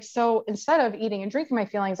so instead of eating and drinking my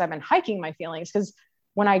feelings, I've been hiking my feelings, because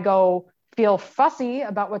when I go feel fussy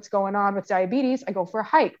about what's going on with diabetes, I go for a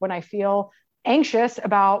hike. When I feel anxious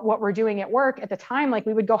about what we're doing at work at the time, like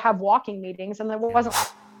we would go have walking meetings, and there wasn't.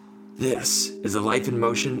 This is the Life in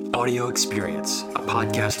Motion audio experience, a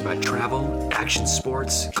podcast about travel, action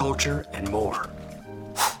sports, culture, and more.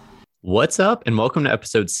 What's up, and welcome to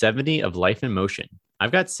episode 70 of Life in Motion.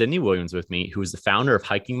 I've got Sydney Williams with me, who is the founder of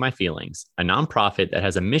Hiking My Feelings, a nonprofit that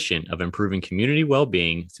has a mission of improving community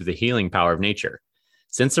well-being through the healing power of nature.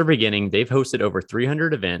 Since their beginning, they've hosted over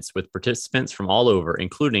 300 events with participants from all over,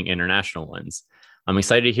 including international ones. I'm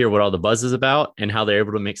excited to hear what all the buzz is about and how they're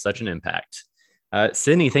able to make such an impact.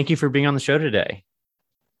 Sydney, thank you for being on the show today.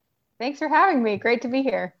 Thanks for having me. Great to be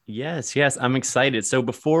here. Yes, I'm excited. So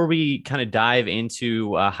before we kind of dive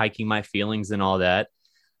into Hiking My Feelings and all that,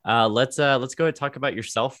 let's go ahead and talk about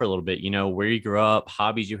yourself for a little bit. You know, where you grew up,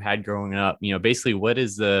 hobbies you had growing up. You know, basically, what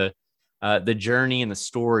is the journey and the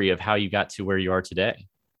story of how you got to where you are today?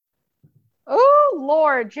 Oh,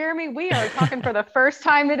 Lord, Jeremy, we are talking for the first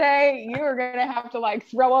time today. You are going to have to like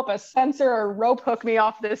throw up a sensor or rope hook me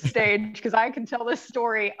off this stage, because I can tell this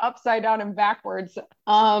story upside down and backwards.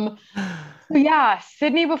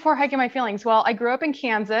 Sydney before Hiking My Feelings. Well, I grew up in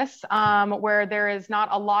Kansas, where there is not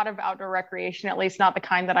a lot of outdoor recreation, at least not the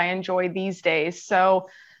kind that I enjoy these days. So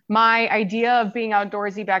my idea of being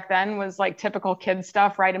outdoorsy back then was like typical kid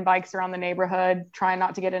stuff, riding bikes around the neighborhood, trying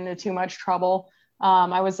not to get into too much trouble.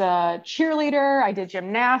 I was a cheerleader. I did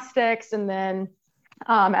gymnastics. And then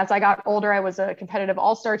as I got older, I was a competitive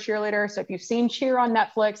all-star cheerleader. So if you've seen Cheer on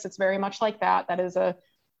Netflix, it's very much like that. That is a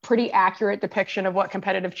pretty accurate depiction of what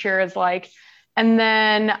competitive cheer is like. And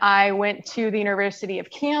then I went to the University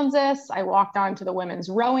of Kansas. I walked on to the women's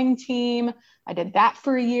rowing team. I did that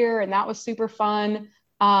for a year, and that was super fun.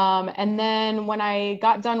 And then when I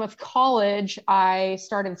got done with college, I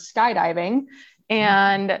started skydiving.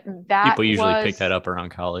 And that people usually pick that up around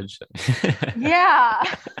college. Yeah.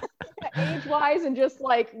 Age-wise and just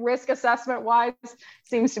like risk assessment-wise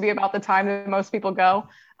seems to be about the time that most people go.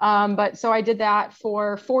 But so I did that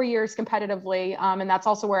for 4 years competitively. And that's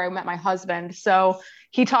also where I met my husband. So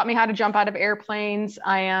he taught me how to jump out of airplanes,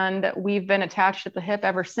 and we've been attached at the hip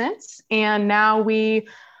ever since. And now we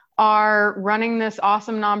are running this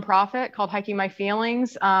awesome nonprofit called Hiking My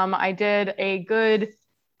Feelings. I did a good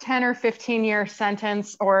 10 or 15 year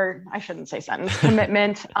sentence, or I shouldn't say sentence,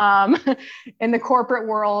 commitment in the corporate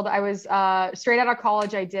world. I was straight out of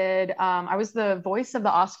college. I was the voice of the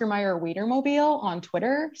Oscar Mayer Wienermobile on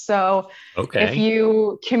Twitter. So if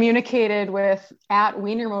you communicated with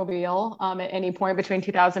 @Wienermobile at any point between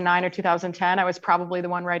 2009 or 2010, I was probably the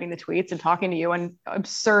one writing the tweets and talking to you and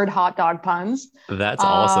absurd hot dog puns. That's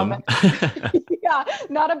awesome. Yeah,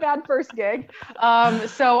 not a bad first gig.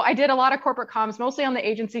 So I did a lot of corporate comms, mostly on the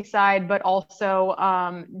agency side, but also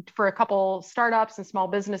for a couple startups and small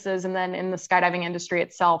businesses, and then in the skydiving industry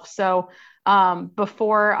itself. So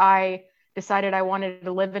before I decided I wanted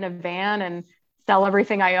to live in a van and sell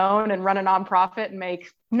everything I own and run a nonprofit and make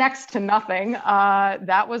next to nothing,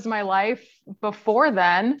 that was my life before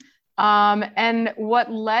then. And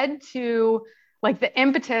what led to like the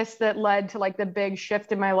impetus that led to like the big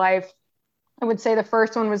shift in my life, I would say the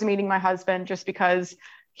first one was meeting my husband, just because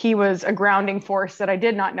he was a grounding force that I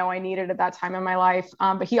did not know I needed at that time in my life.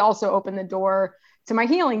 But he also opened the door to my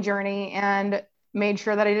healing journey and made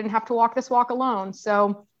sure that I didn't have to walk this walk alone.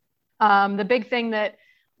 So the big thing that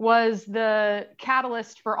was the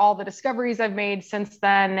catalyst for all the discoveries I've made since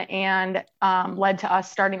then, and led to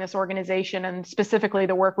us starting this organization, and specifically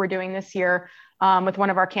the work we're doing this year with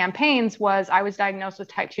one of our campaigns, was I was diagnosed with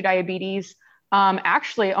type 2 diabetes.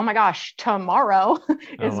 Actually, oh my gosh, tomorrow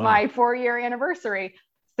is my 4-year anniversary.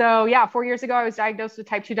 So yeah, 4 years ago, I was diagnosed with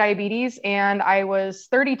type 2 diabetes, and I was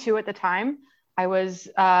 32 at the time. I was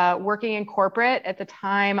working in corporate at the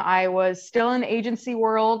time. I was still in the agency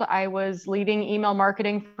world. I was leading email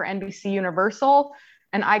marketing for NBC Universal,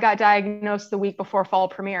 and I got diagnosed the week before fall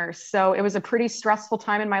premieres. So it was a pretty stressful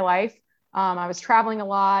time in my life. I was traveling a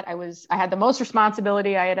lot. I had the most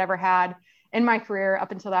responsibility I had ever had in my career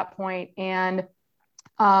up until that point. And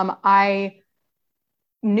I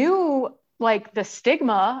knew like the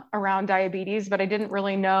stigma around diabetes, but I didn't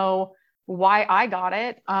really know why I got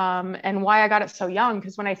it and why I got it so young.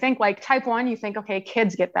 Because when I think like type 1, you think, okay,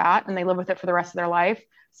 kids get that and they live with it for the rest of their life.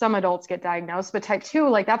 Some adults get diagnosed, but type 2,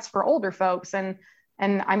 like that's for older folks. And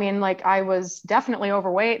I mean, like I was definitely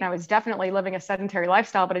overweight and I was definitely living a sedentary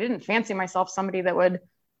lifestyle, but I didn't fancy myself somebody that would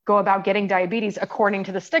go about getting diabetes according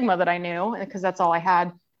to the stigma that I knew, because that's all I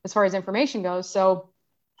had as far as information goes. So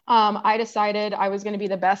I decided I was going to be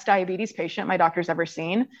the best diabetes patient my doctor's ever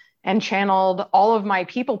seen. and channeled all of my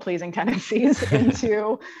people pleasing tendencies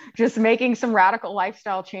into just making some radical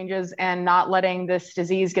lifestyle changes and not letting this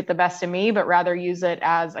disease get the best of me, but rather use it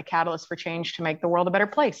as a catalyst for change to make the world a better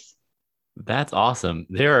place. That's awesome.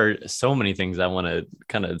 There are so many things I want to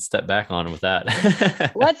kind of step back on with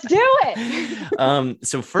that. Let's do it.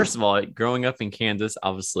 So first of all, growing up in Kansas,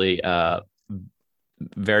 obviously,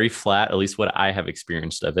 very flat, at least what I have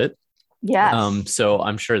experienced of it. Yes. So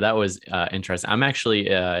I'm sure that was interesting. I'm actually,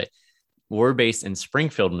 we're based in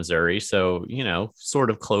Springfield, Missouri. So, sort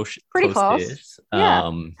of close. Pretty close.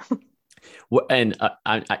 Yeah. And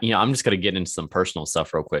I'm just going to get into some personal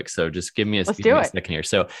stuff real quick. So just give me a second here.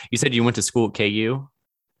 So you said you went to school at KU?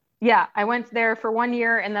 Yeah, I went there for 1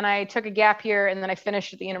 year and then I took a gap year and then I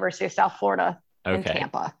finished at the University of South Florida in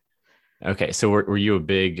Tampa. Okay. So were you a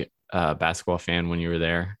big basketball fan when you were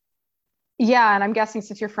there? Yeah, and I'm guessing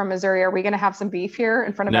since you're from Missouri, are we going to have some beef here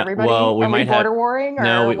in front of everybody? Well, we might have border warring. Or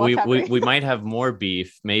no, we might have more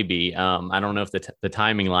beef, maybe. I don't know if the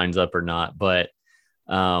timing lines up or not, but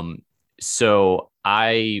so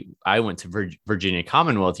I went to Virginia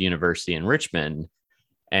Commonwealth University in Richmond,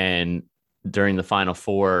 and during the Final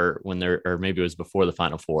Four, or maybe it was before the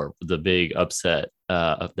Final Four, the big upset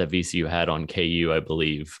that VCU had on KU, I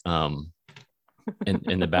believe.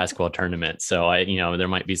 In the basketball tournament. So there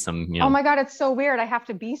might be some, Oh my God, it's so weird. I have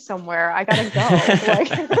to be somewhere. I gotta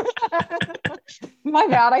go. My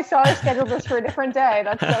bad. I saw I scheduled this for a different day.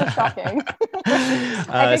 That's so shocking.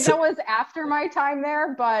 I think that was after my time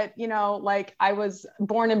there, but I was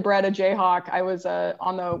born and bred a Jayhawk. I was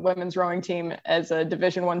on the women's rowing team as a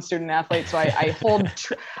Division I student athlete. So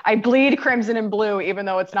I bleed crimson and blue, even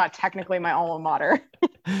though it's not technically my alma mater.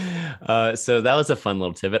 So that was a fun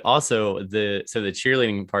little tidbit. Also, the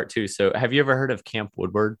cheerleading part too. So have you ever heard of Camp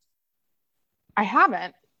Woodward? I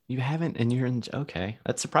haven't. You haven't, and okay.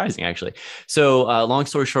 That's surprising, actually. So long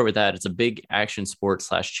story short with that, it's a big action sports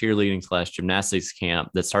 / cheerleading / gymnastics camp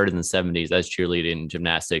that started in the 70s as cheerleading and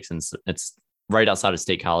gymnastics. And it's right outside of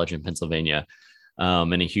State College in Pennsylvania,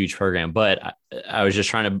 and a huge program. But I was just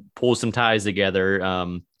trying to pull some ties together,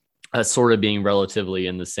 sort of being relatively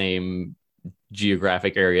in the same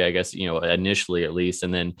geographic area, I guess, initially at least.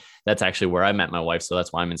 And then that's actually where I met my wife. So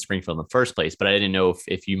that's why I'm in Springfield in the first place. But I didn't know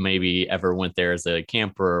if you maybe ever went there as a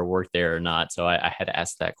camper or worked there or not. So I had to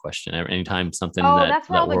ask that question anytime something that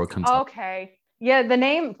world comes up. Okay. Yeah. The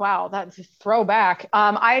name. Wow. That's a throwback.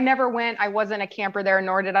 I never went. I wasn't a camper there,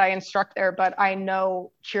 nor did I instruct there, but I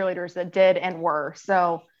know cheerleaders that did and were.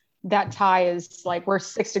 So that tie is like, we're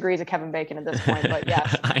 6 degrees of Kevin Bacon at this point, but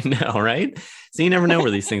yes. I know, right? So you never know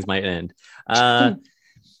where these things might end. And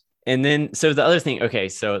then, so the other thing, okay,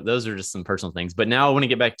 so those are just some personal things, but now I want to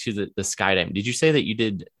get back to the skydiving. Did you say that you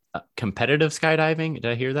did competitive skydiving? Did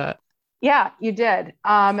I hear that? Yeah, you did.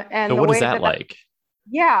 And so what is that like?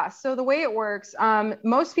 Yeah. So the way it works,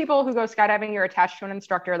 most people who go skydiving, you're attached to an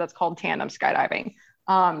instructor. That's called tandem skydiving.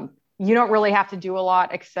 You don't really have to do a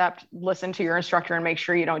lot except listen to your instructor and make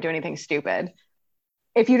sure you don't do anything stupid.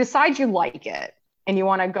 If you decide you like it and you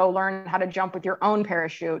want to go learn how to jump with your own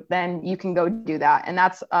parachute, then you can go do that. And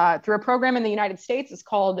that's through a program in the United States. It's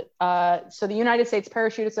called, the United States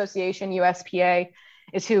Parachute Association, USPA,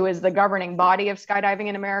 is the governing body of skydiving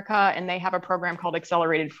in America. And they have a program called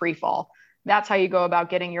Accelerated Freefall. That's how you go about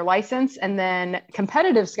getting your license. And then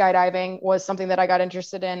competitive skydiving was something that I got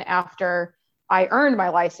interested in after I earned my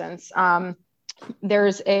license.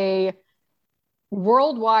 There's a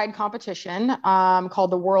worldwide competition called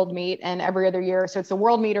the World Meet, and every other year, so it's the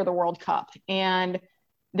World Meet or the World Cup. And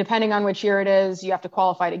depending on which year it is, you have to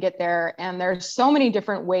qualify to get there. And there's so many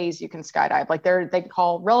different ways you can skydive. Like they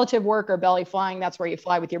call relative work or belly flying. That's where you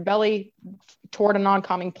fly with your belly toward an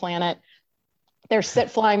oncoming planet. There's sit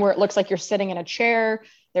flying, where it looks like you're sitting in a chair.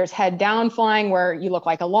 There's head down flying, where you look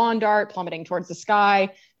like a lawn dart plummeting towards the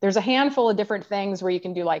sky. There's a handful of different things where you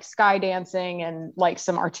can do like sky dancing and like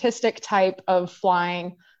some artistic type of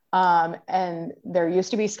flying. And there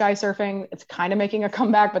used to be sky surfing. It's kind of making a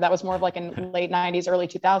comeback, but that was more of like a late 90s, early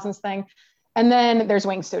 2000s thing. And then there's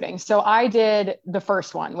wingsuiting. So I did the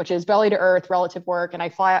first one, which is belly to earth, relative work. And I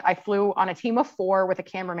flew on a team of 4 with a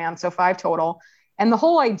cameraman, so 5 total. And the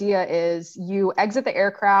whole idea is you exit the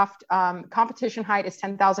aircraft. Competition height is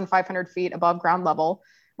 10,500 feet above ground level,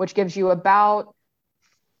 which gives you about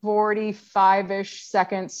 45-ish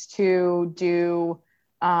seconds to do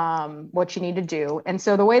what you need to do. And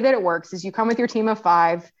so the way that it works is you come with your team of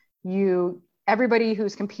 5. Everybody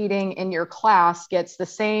who's competing in your class gets the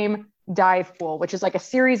same dive pool, which is like a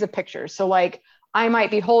series of pictures. So like I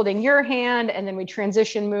might be holding your hand and then we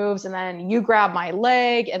transition moves and then you grab my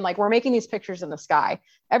leg and like we're making these pictures in the sky.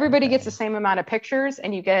 Everybody gets the same amount of pictures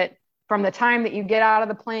and you get from the time that you get out of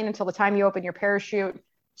the plane until the time you open your parachute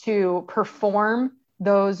to perform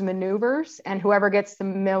those maneuvers. And whoever gets the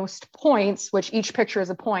most points, which each picture is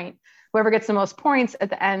a point, whoever gets the most points at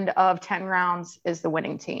the end of 10 rounds is the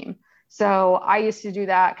winning team. So I used to do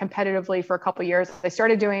that competitively for a couple of years. I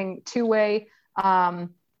started doing two-way,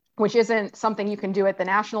 which isn't something you can do at the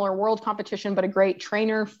national or world competition, but a great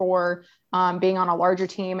trainer for being on a larger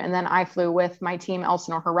team. And then I flew with my team,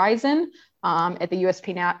 Elsinore Horizon, at the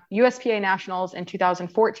USPA Nationals in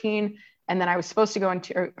 2014. And then I was supposed to go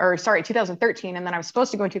into, 2013. And then I was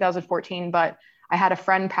supposed to go in 2014, but I had a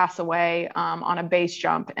friend pass away on a base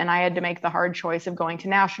jump, and I had to make the hard choice of going to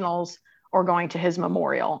nationals or going to his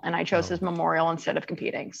memorial. And I chose his memorial instead of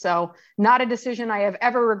competing. So not a decision I have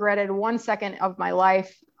ever regretted 1 second of my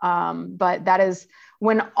life. But that is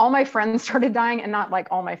when all my friends started dying, and not like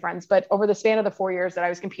all my friends, but over the span of the 4 years that I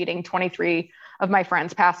was competing, 23 of my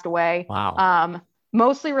friends passed away. Wow.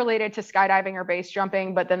 Mostly related to skydiving or base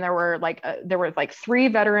jumping. But then there were like 3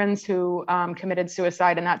 veterans who committed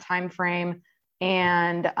suicide in that time frame.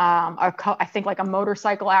 And I think like a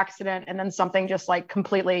motorcycle accident, and then something just like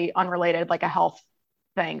completely unrelated, like a health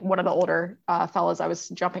thing. One of the older fellows I was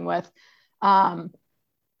jumping with.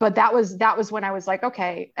 But that was when I was like,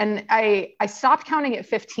 okay. And I stopped counting at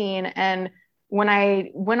 15. And when I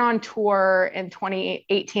went on tour in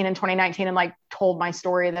 2018 and 2019 and like told my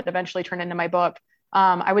story that eventually turned into my book,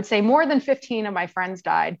 I would say more than 15 of my friends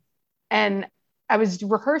died. And I was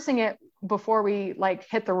rehearsing it before we like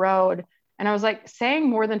hit the road. And I was like, saying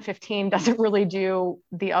more than 15 doesn't really do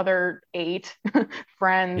the other 8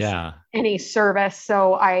 friends any service.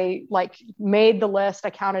 So I like made the list, I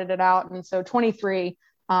counted it out. And so 23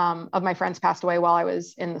 of my friends passed away while I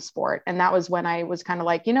was in the sport. And that was when I was kind of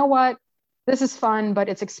like, you know what, this is fun, but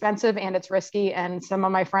it's expensive and it's risky. And some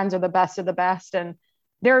of my friends are the best of the best. And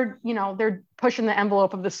they're pushing the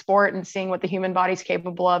envelope of the sport and seeing what the human body's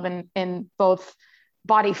capable of in both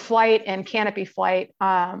body flight and canopy flight.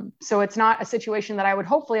 So it's not a situation that I would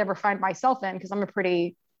hopefully ever find myself in, because I'm a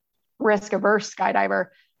pretty risk averse skydiver.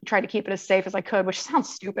 I tried to keep it as safe as I could, which sounds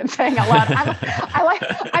stupid saying out loud.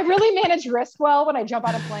 I really manage risk well when I jump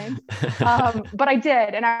out of planes. But I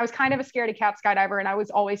did. And I was kind of a scaredy cat skydiver, and I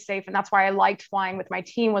was always safe. And that's why I liked flying with my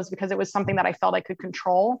team, was because it was something that I felt I could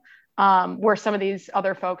control. Where some of these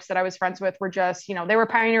other folks that I was friends with were just, they were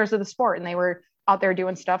pioneers of the sport, and they were out there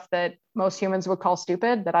doing stuff that most humans would call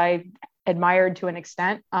stupid, that I admired to an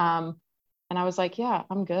extent. And I was like, yeah,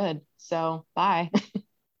 I'm good. So bye.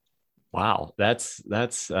 Wow. That's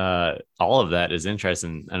all of that is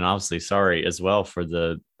interesting. And obviously sorry as well for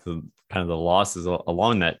the kind of the losses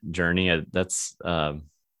along that journey. That's, because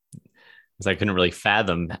I couldn't really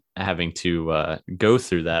fathom having to go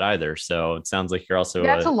through that either. So it sounds like you're also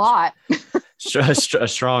that's a lot. a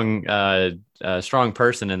strong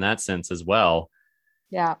person in that sense as well.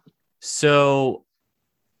 Yeah. So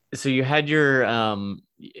you had your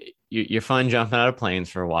fun jumping out of planes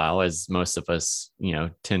for a while, as most of us,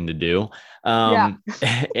 tend to do. And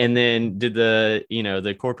then did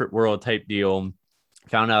the corporate world type deal,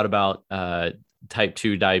 found out about type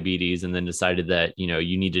 2 diabetes, and then decided that,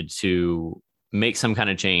 you needed to make some kind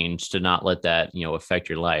of change to not let that, affect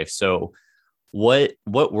your life. So what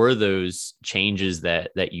were those changes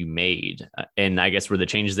that you made? And I guess were the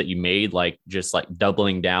changes that you made like just like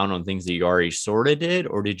doubling down on things that you already sort of did,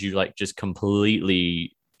 or did you like just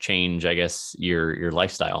completely change, I guess, your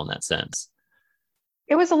lifestyle in that sense?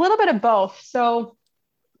 It was a little bit of both. So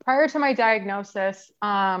prior to my diagnosis,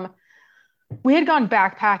 we had gone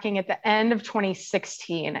backpacking at the end of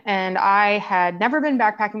 2016, and I had never been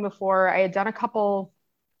backpacking before. I had done a couple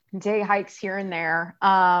day hikes here and there,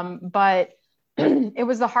 but it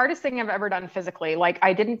was the hardest thing I've ever done physically. Like,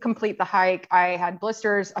 I didn't complete the hike. I had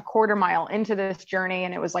blisters a quarter mile into this journey,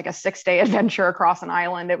 and it was like a 6-day adventure across an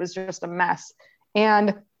island. It was just a mess.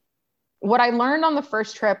 And what I learned on the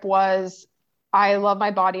first trip was I love my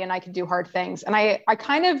body and I can do hard things. And I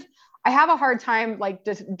have a hard time like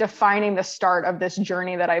defining the start of this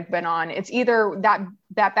journey that I've been on. It's either that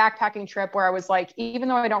backpacking trip where I was like, even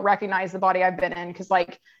though I don't recognize the body I've been in, because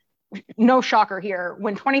like, no shocker here,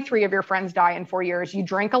 when 23 of your friends die in 4 years, you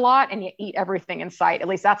drink a lot and you eat everything in sight. At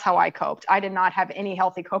least that's how I coped. I did not have any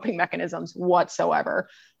healthy coping mechanisms whatsoever.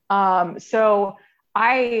 So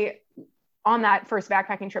on that first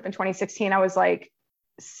backpacking trip in 2016, I was like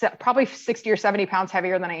probably 60 or 70 pounds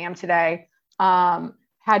heavier than I am today.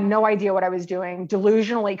 Had no idea what I was doing,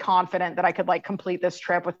 delusionally confident that I could like complete this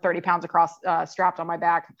trip with 30 pounds strapped on my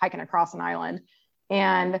back, hiking across an island.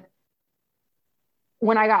 And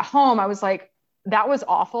when I got home, I was like, that was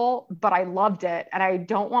awful, but I loved it. And I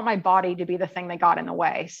don't want my body to be the thing that got in the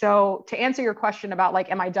way. So to answer your question about like,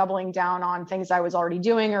 am I doubling down on things I was already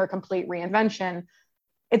doing or a complete reinvention?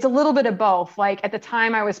 It's a little bit of both. Like at the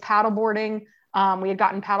time I was paddleboarding. We had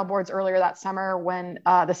gotten paddle boards earlier that summer when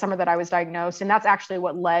the summer that I was diagnosed. And that's actually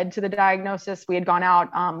what led to the diagnosis. We had gone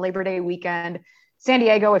out Labor Day weekend. San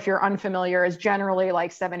Diego, if you're unfamiliar, is generally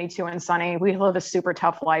like 72 and sunny. We live a super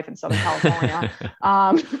tough life in Southern California.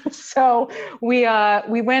 So we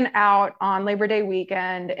went out on Labor Day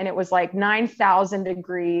weekend and it was like 9,000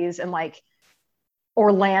 degrees and like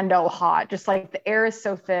Orlando hot. Just like the air is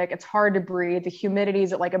so thick, it's hard to breathe. The humidity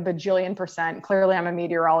is at like a bajillion percent. Clearly, I'm a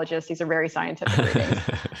meteorologist. These are very scientific readings.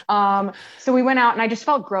 So we went out and I just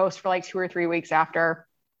felt gross for like 2 or 3 weeks after.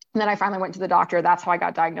 And then I finally went to the doctor. That's how I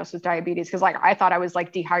got diagnosed with diabetes. Cause like, I thought I was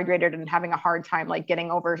like dehydrated and having a hard time, like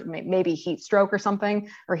getting over maybe heat stroke or something,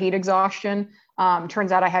 or heat exhaustion.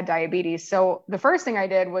 Turns out I had diabetes. So the first thing I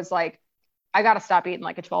did was like, I got to stop eating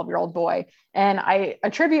like a 12-year-old boy. And I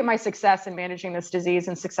attribute my success in managing this disease,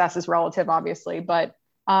 and success is relative, obviously, but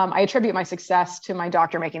I attribute my success to my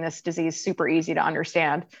doctor making this disease super easy to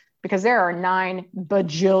understand, because there are 9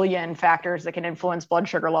 bajillion factors that can influence blood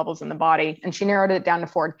sugar levels in the body. And she narrowed it down to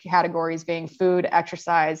 4 categories, being food,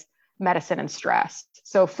 exercise, medicine, and stress.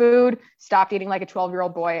 So food, stopped eating like a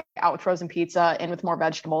 12-year-old boy, out with frozen pizza, in with more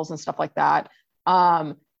vegetables and stuff like that.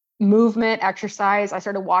 Movement, exercise. I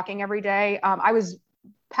started walking every day. I was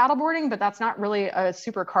paddleboarding, but that's not really a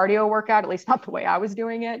super cardio workout, at least not the way I was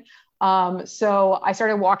doing it. So I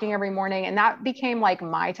started walking every morning, and that became like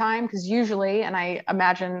my time, because usually, and I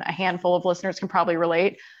imagine a handful of listeners can probably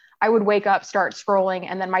relate, I would wake up, start scrolling,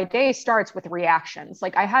 and then my day starts with reactions.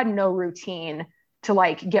 Like I had no routine to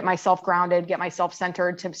like get myself grounded, get myself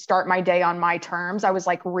centered, to start my day on my terms. I was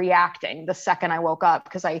like reacting the second I woke up,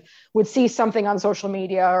 because I would see something on social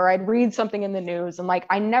media or I'd read something in the news. And like,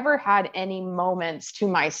 I never had any moments to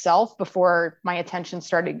myself before my attention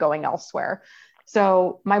started going elsewhere.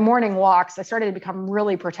 So my morning walks, I started to become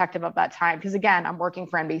really protective of that time. Because again, I'm working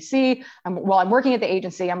for NBC. I'm working at the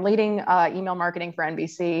agency. I'm leading email marketing for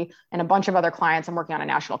NBC and a bunch of other clients. I'm working on a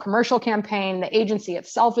national commercial campaign. The agency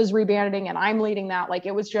itself is rebranding and I'm leading that. Like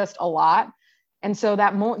it was just a lot. And so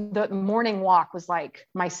that the morning walk was like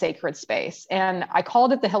my sacred space. And I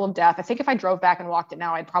called it the Hill of Death. I think if I drove back and walked it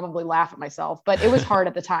now, I'd probably laugh at myself, but it was hard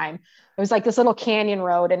at the time. It was like this little canyon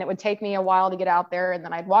road, and it would take me a while to get out there. And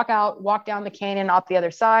then I'd walk down the canyon, up the other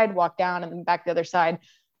side, walk down and then back the other side.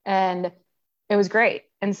 And it was great.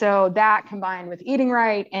 And so that combined with eating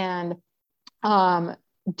right and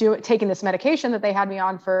taking this medication that they had me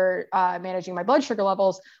on for managing my blood sugar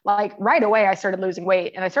levels, like right away I started losing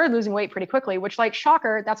weight, and I started losing weight pretty quickly, which, like,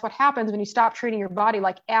 shocker, that's what happens when you stop treating your body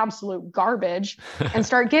like absolute garbage and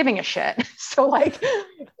start giving a shit. So like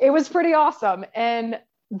it was pretty awesome. And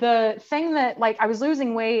the thing that, like, I was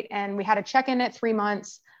losing weight and we had a check-in at 3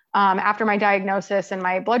 months after my diagnosis, and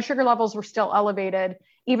my blood sugar levels were still elevated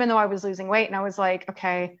even though I was losing weight. And I was like,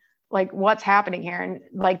 okay, like what's happening here? And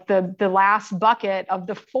like the last bucket of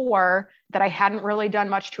the 4 that I hadn't really done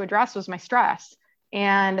much to address was my stress.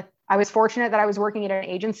 And I was fortunate that I was working at an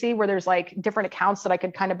agency where there's like different accounts that I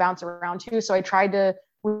could kind of bounce around to. So I tried to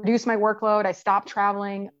reduce my workload. I stopped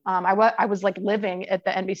traveling. I was like living at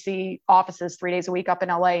the NBC offices 3 days a week up in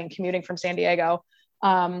LA and commuting from San Diego.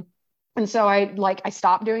 And so I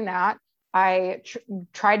stopped doing that. I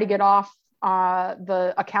tried to get off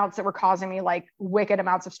the accounts that were causing me like wicked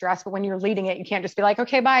amounts of stress. But when you're leading it, you can't just be like,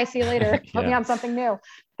 okay, bye, see you later. Put me on something new.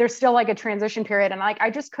 There's still like a transition period. And like, I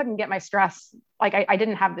just couldn't get my stress. Like I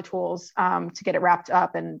didn't have the tools to get it wrapped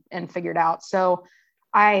up and figured out. So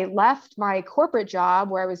I left my corporate job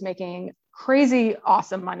where I was making crazy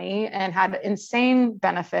awesome money and had insane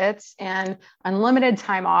benefits and unlimited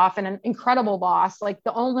time off and an incredible boss. Like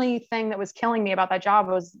the only thing that was killing me about that job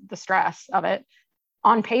was the stress of it.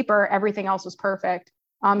 On paper, everything else was perfect.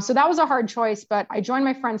 So that was a hard choice, but I joined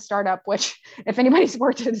my friend's startup, which if anybody's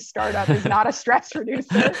worked at a startup is not a stress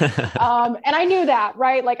reducer. And I knew that,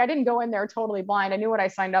 right? Like I didn't go in there totally blind. I knew what I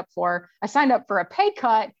signed up for. I signed up for a pay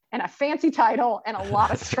cut and a fancy title and a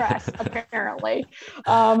lot of stress, apparently.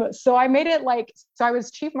 So I made it so I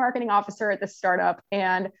was chief marketing officer at this startup,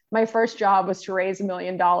 and my first job was to raise $1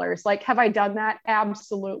 million. Like, have I done that?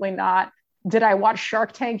 Absolutely not. Did I watch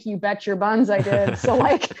Shark Tank? You bet your buns I did. So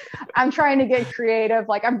like, I'm trying to get creative.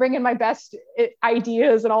 Like I'm bringing my best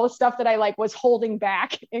ideas and all the stuff that I like was holding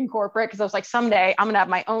back in corporate. Cause I was like, someday I'm going to have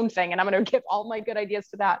my own thing and I'm going to give all my good ideas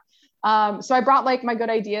to that. So I brought like my good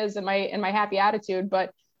ideas and my happy attitude,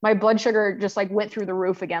 but my blood sugar just like went through the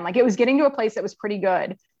roof again. Like it was getting to a place that was pretty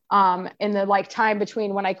good. In the like time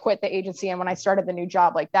between when I quit the agency and when I started the new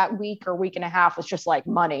job, like that week or week and a half was just like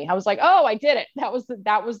money. I was like, oh, I did it. That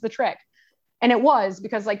was the trick. And it was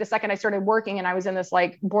because like the second I started working and I was in this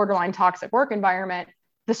like borderline toxic work environment,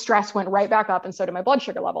 the stress went right back up and so did my blood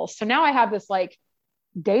sugar levels. So now I have this like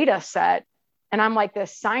data set and I'm like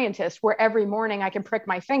this scientist where every morning I can prick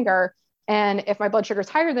my finger. And if my blood sugar is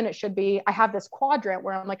higher than it should be, I have this quadrant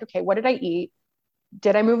where I'm like, okay, what did I eat?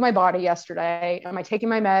 Did I move my body yesterday? Am I taking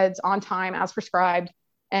my meds on time as prescribed?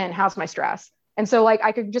 And how's my stress? And so like,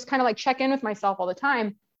 I could just kind of like check in with myself all the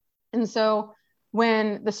time. And so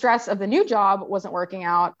when the stress of the new job wasn't working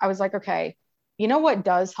out, I was like, okay, you know what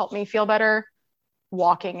does help me feel better?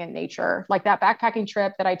 Walking in nature. Like that backpacking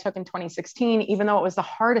trip that I took in 2016, even though it was the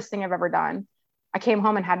hardest thing I've ever done, I came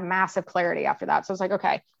home and had massive clarity after that. So I was like,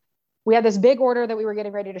 okay, we had this big order that we were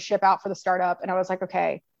getting ready to ship out for the startup. And I was like,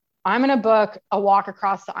 okay, I'm going to book a walk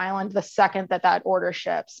across the island the second that order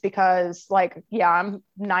ships, because like, yeah, I'm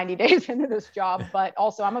 90 days into this job, but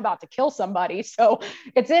also I'm about to kill somebody. So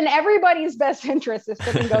it's in everybody's best interest if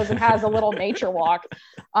Stephen goes and has a little nature walk.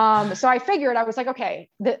 So I figured, I was like, okay,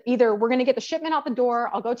 either we're going to get the shipment out the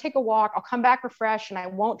door, I'll go take a walk, I'll come back refreshed and I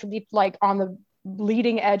won't be like on the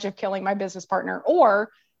leading edge of killing my business partner,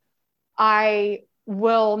 or I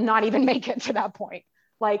will not even make it to that point.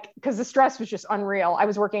 Like, because the stress was just unreal. I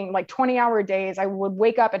was working like 20-hour days. I would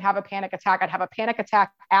wake up and have a panic attack. I'd have a panic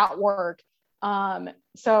attack at work.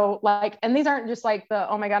 So like, and these aren't just like the,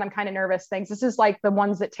 oh my God, I'm kind of nervous things. This is like the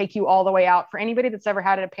ones that take you all the way out. For anybody that's ever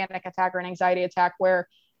had a panic attack or an anxiety attack where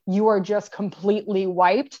you are just completely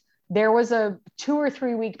wiped. There was a 2 or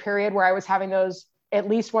 3 week period where I was having those at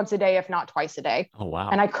least once a day, if not twice a day. Oh, wow.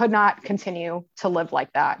 And I could not continue to live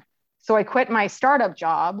like that. So I quit my startup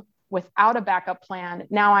job without a backup plan.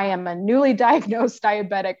 Now I am a newly diagnosed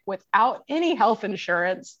diabetic without any health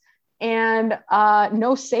insurance and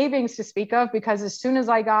no savings to speak of, because as soon as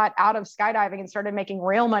I got out of skydiving and started making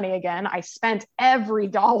real money again, I spent every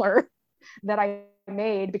dollar that I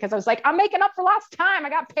made because I was like, I'm making up for last time. I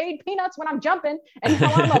got paid peanuts when I'm jumping and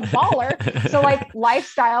now I'm a baller. So like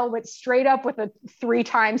lifestyle went straight up with a 3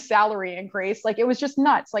 times salary increase. Like it was just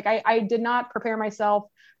nuts. Like I did not prepare myself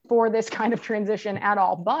for this kind of transition at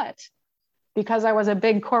all. But because I was a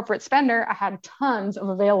big corporate spender, I had tons of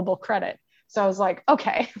available credit. So I was like,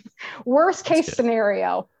 okay, worst case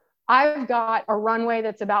scenario, I've got a runway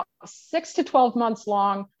that's about 6 to 12 months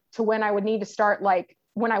long to when I would need to start, like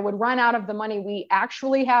when I would run out of the money we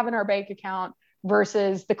actually have in our bank account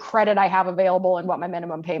versus the credit I have available and what my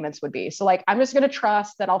minimum payments would be. So like, I'm just going to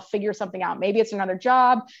trust that I'll figure something out. Maybe it's another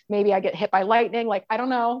job. Maybe I get hit by lightning. Like, I don't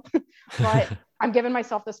know, but I'm giving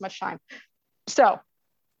myself this much time. So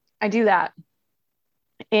I do that.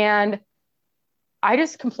 And I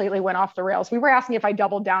just completely went off the rails. We were asking if I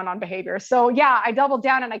doubled down on behavior. So yeah, I doubled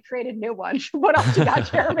down and I created new ones. What else you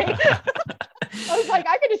got, Jeremy? I was like,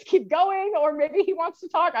 I could just keep going, or maybe he wants to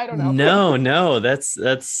talk. I don't know. No,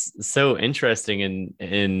 that's so interesting.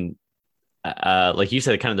 And like you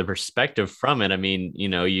said, kind of the perspective from it. I mean, you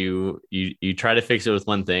know, you try to fix it with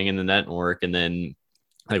one thing and then that didn't work. And then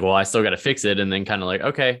like, well, I still got to fix it. And then kind of like,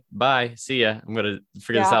 okay, bye, see ya. I'm going to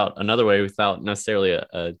figure this out another way without necessarily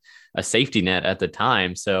a safety net at the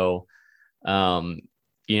time. So,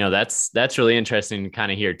 you know, that's really interesting to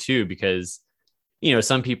kind of hear too, because, you know,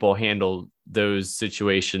 some people handle those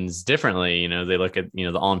situations differently. You know, they look at, you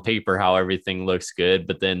know, the on paper, how everything looks good,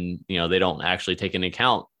 but then, you know, they don't actually take into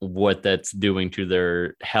account what that's doing to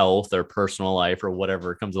their health or personal life or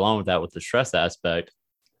whatever comes along with that, with the stress aspect.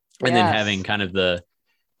 And then having kind of the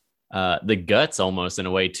guts almost in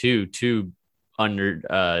a way to you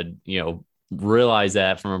know, realize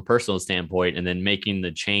that from a personal standpoint, and then making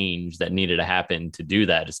the change that needed to happen to do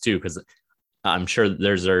that is too. Cause I'm sure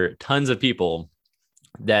there's tons of people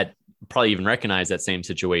that probably even recognize that same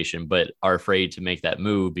situation, but are afraid to make that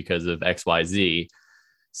move because of XYZ.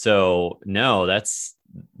 So no, that's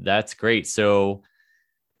great. So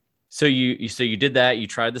you did that, you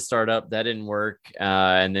tried the startup, that didn't work.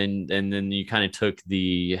 And then you kind of took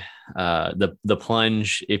the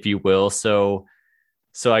plunge, if you will. So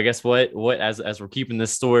I guess what, as we're keeping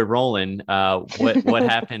this story rolling, what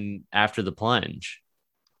happened after the plunge?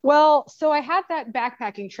 Well, so I had that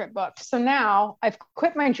backpacking trip booked. So now I've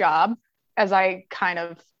quit my job, as I kind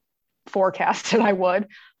of forecasted I would.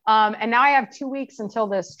 And now I have 2 weeks until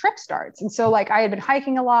this trip starts. And so like, I had been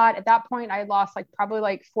hiking a lot. At that point, I had lost like probably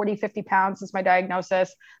like 40, 50 pounds since my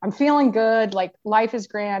diagnosis. I'm feeling good. Like life is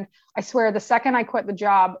grand. I swear the second I quit the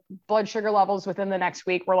job, blood sugar levels within the next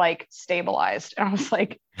week were like stabilized. And I was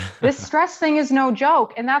like, this stress thing is no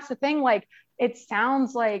joke. And that's the thing. Like, it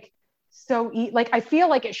sounds like like, I feel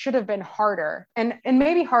like it should have been harder, and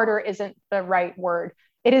maybe harder isn't the right word.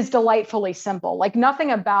 It is delightfully simple. Like,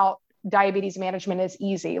 nothing about diabetes management is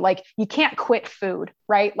easy. Like, you can't quit food,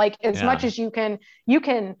 right? Like, as much as you can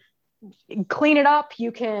clean it up,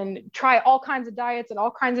 you can try all kinds of diets and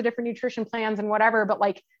all kinds of different nutrition plans and whatever, but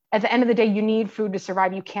like, at the end of the day, you need food to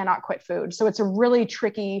survive. You cannot quit food. So it's a really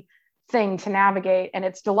tricky thing to navigate, and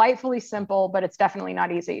it's delightfully simple, but it's definitely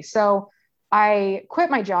not easy. So I quit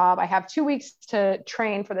my job. I have 2 weeks to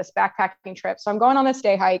train for this backpacking trip. So I'm going on this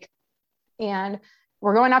day hike, and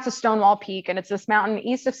we're going out to Stonewall Peak, and it's this mountain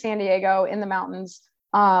east of San Diego in the mountains.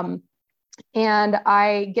 And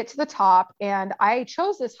I get to the top, and I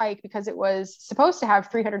chose this hike because it was supposed to have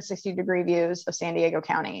 360-degree views of San Diego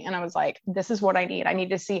County. And I was like, this is what I need. I need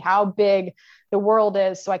to see how big the world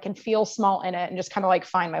is so I can feel small in it and just kind of like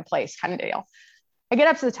find my place kind of deal. I get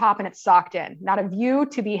up to the top, and it's socked in, not a view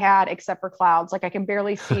to be had except for clouds. Like, I can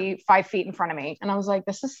barely see 5 feet in front of me. And I was like,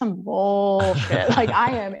 this is some bullshit. Like,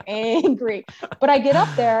 I am angry, but I get up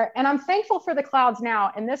there, and I'm thankful for the clouds now.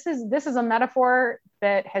 And this is a metaphor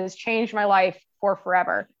that has changed my life for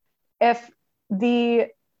forever. If the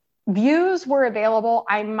views were available,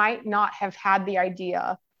 I might not have had the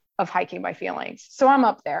idea of hiking my feelings. So I'm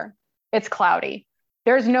up there. It's cloudy.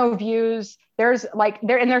 There's no views. There's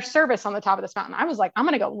service on the top of this mountain. I was like, I'm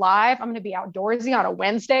going to go live. I'm going to be outdoorsy on a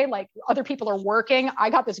Wednesday. Like, other people are working.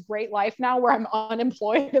 I got this great life now where I'm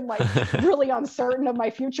unemployed and like really uncertain of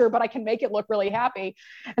my future, but I can make it look really happy.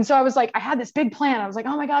 And so I was like, I had this big plan. I was like,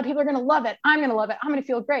 oh my God, people are going to love it. I'm going to love it. I'm going to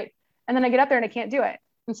feel great. And then I get up there and I can't do it.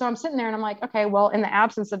 And so I'm sitting there and I'm like, okay, well, in the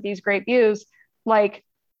absence of these great views, like,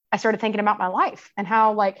 I started thinking about my life and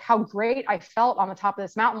how great I felt on the top of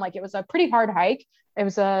this mountain. Like, it was a pretty hard hike. It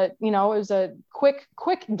was a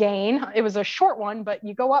quick gain. It was a short one, but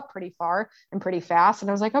you go up pretty far and pretty fast. And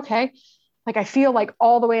I was like, okay, like, I feel like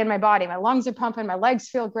all the way in my body, my lungs are pumping, my legs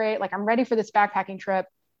feel great. Like, I'm ready for this backpacking trip.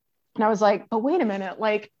 And I was like, but wait a minute.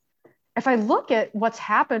 Like, if I look at what's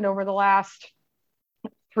happened over the last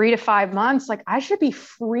 3 to 5 months, like, I should be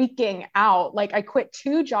freaking out. Like, I quit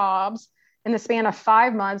 2 jobs in the span of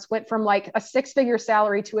 5 months, went from like a 6-figure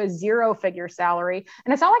salary to a 0-figure salary.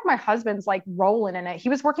 And it's not like my husband's like rolling in it. He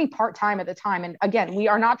was working part-time at the time. And again, we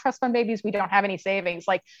are not trust fund babies. We don't have any savings.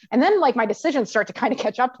 Like, and then like my decisions start to kind of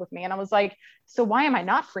catch up with me. And I was like, so why am I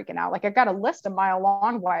not freaking out? Like, I've got a list a mile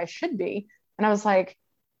long why I should be. And I was like,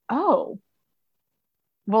 oh,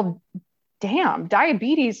 well, damn,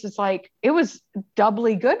 diabetes is like, it was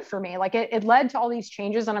doubly good for me. Like, it led to all these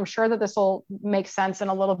changes. And I'm sure that this will make sense in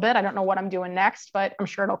a little bit. I don't know what I'm doing next, but I'm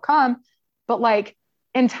sure it'll come. But like,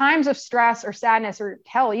 in times of stress or sadness or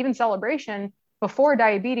hell, even celebration, before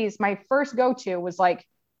diabetes, my first go-to was like,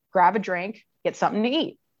 grab a drink, get something to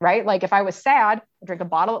eat, right? Like, if I was sad, I'd drink a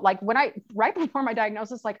bottle. Like, right before my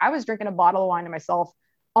diagnosis, like, I was drinking a bottle of wine to myself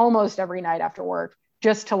almost every night after work,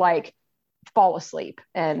 just to like fall asleep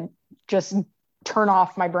and just turn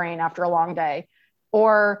off my brain after a long day.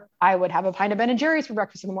 Or I would have a pint of Ben and Jerry's for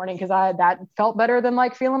breakfast in the morning, because that felt better than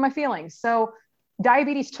like feeling my feelings. So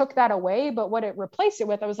diabetes took that away, but what it replaced it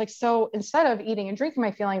with, I was like, so instead of eating and drinking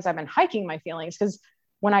my feelings, I've been hiking my feelings. Because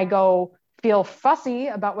when I go feel fussy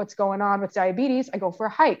about what's going on with diabetes, I go for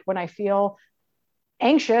a hike. When I feel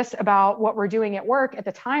anxious about what we're doing at work at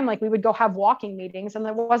the time, like, we would go have walking meetings, and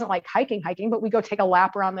it wasn't like hiking, but we go take a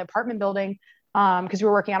lap around the apartment building, because we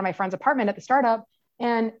were working out of my friend's apartment at the startup.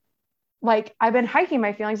 And like, I've been hiking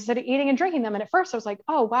my feelings instead of eating and drinking them. And at first I was like,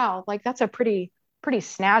 oh, wow, like, that's a pretty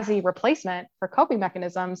snazzy replacement for coping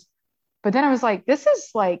mechanisms. But then I was like, this is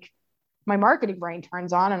like, my marketing brain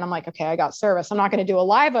turns on, and I'm like, okay, I got service. I'm not going to do a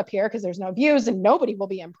live up here because there's no views and nobody will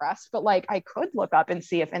be impressed. But like, I could look up and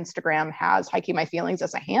see if Instagram has hiking my feelings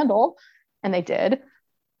as a handle. And they did.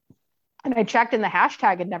 And I checked, and the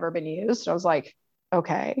hashtag had never been used. I was like,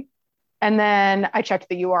 okay. And then I checked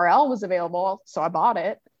the URL was available. So I bought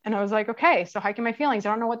it. And I was like, okay, so hiking my feelings. I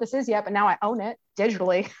don't know what this is yet, but now I own it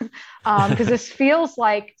digitally. Because this feels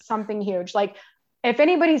like something huge. Like, if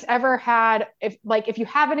anybody's ever had, if you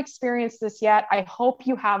haven't experienced this yet, I hope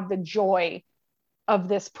you have the joy of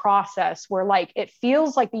this process where like, it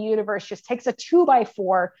feels like the universe just takes a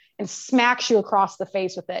 2x4 and smacks you across the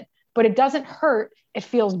face with it. But it doesn't hurt. It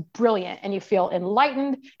feels brilliant, and you feel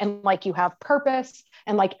enlightened, and like you have purpose,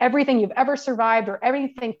 and like everything you've ever survived or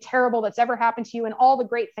everything terrible that's ever happened to you and all the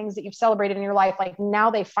great things that you've celebrated in your life, like,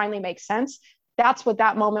 now they finally make sense. That's what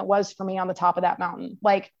that moment was for me on the top of that mountain.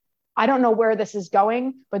 Like, I don't know where this is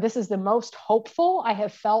going, but this is the most hopeful I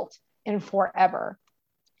have felt in forever.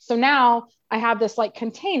 So now I have this like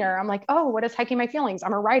container. I'm like, oh, what is hiking my feelings?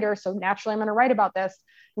 I'm a writer, so naturally I'm going to write about this.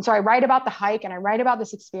 And so I write about the hike, and I write about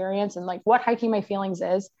this experience and like what hiking my feelings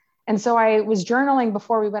is. And so I was journaling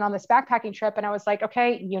before we went on this backpacking trip. And I was like,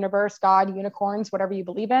 okay, universe, God, unicorns, whatever you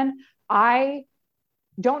believe in, I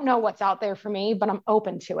don't know what's out there for me, but I'm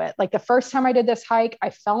open to it. Like the first time I did this hike, I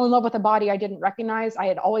fell in love with a body I didn't recognize. I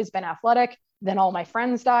had always been athletic. Then all my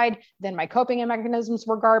friends died. Then my coping mechanisms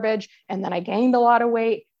were garbage. And then I gained a lot of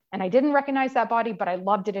weight and I didn't recognize that body, but I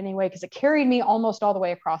loved it anyway, because it carried me almost all the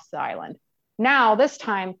way across the island. Now, this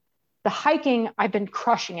time, the hiking, I've been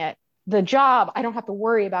crushing it. The job, I don't have to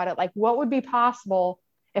worry about it. Like, what would be possible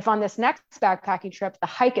if on this next backpacking trip, the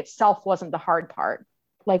hike itself wasn't the hard part?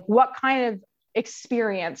 Like, what kind of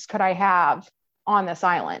experience could I have on this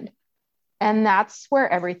island? And that's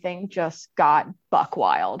where everything just got buck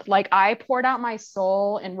wild. Like, I poured out my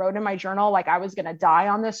soul and wrote in my journal, like I was going to die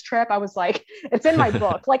on this trip. I was like, it's in my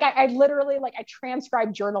book. Like I literally, like I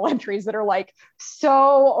transcribed journal entries that are like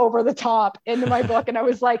so over the top into my book. And I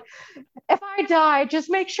was like, if I die, just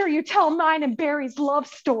make sure you tell mine and Barry's love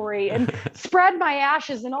story and spread my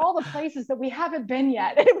ashes in all the places that we haven't been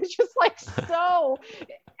yet. And it was just like so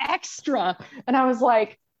extra. And I was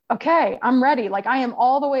like, okay, I'm ready. Like I am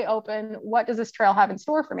all the way open. What does this trail have in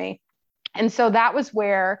store for me? And so that was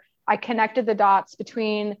where I connected the dots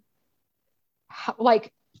between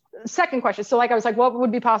like second question. So like, I was like, what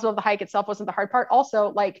would be possible if the hike itself wasn't the hard part?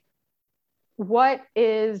 Also, like, what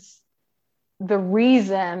is the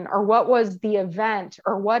reason, or what was the event,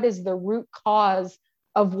 or what is the root cause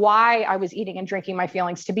of why I was eating and drinking my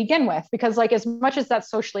feelings to begin with? Because like, as much as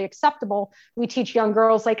that's socially acceptable, we teach young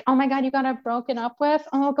girls like, oh my God, you got a broken up with,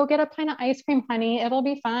 oh, go get a pint of ice cream, honey, it'll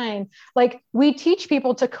be fine. Like, we teach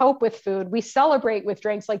people to cope with food. We celebrate with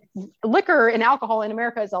drinks. Like, liquor and alcohol in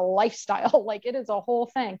America is a lifestyle. Like, it is a whole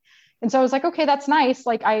thing. And so I was like, okay, that's nice.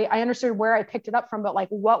 Like I understood where I picked it up from, but like,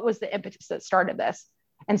 what was the impetus that started this?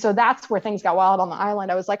 And so that's where things got wild on the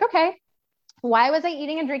island. I was like, okay, why was I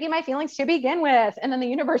eating and drinking my feelings to begin with? And then the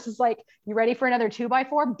universe is like, you ready for another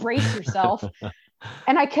 2x4? Brace yourself.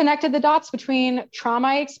 And I connected the dots between trauma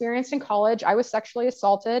I experienced in college. I was sexually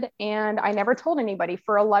assaulted and I never told anybody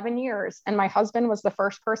for 11 years. And my husband was the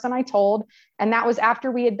first person I told. And that was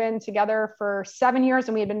after we had been together for 7 years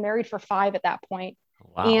and we had been married for 5 at that point.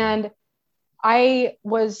 Wow. And I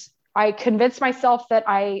convinced myself that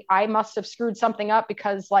I must have screwed something up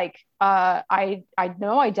because like, I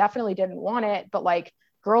know I definitely didn't want it, but like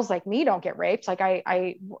girls like me don't get raped. Like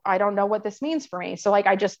I don't know what this means for me. So like,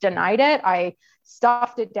 I just denied it. I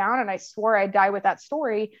stuffed it down and I swore I'd die with that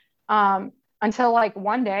story. Until like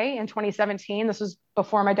one day in 2017, this was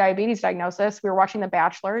before my diabetes diagnosis, we were watching The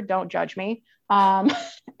Bachelor, don't judge me.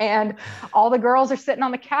 And all the girls are sitting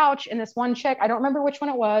on the couch and this one chick, I don't remember which one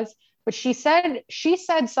it was, but she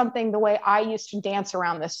said something the way I used to dance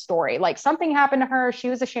around this story. Like something happened to her. She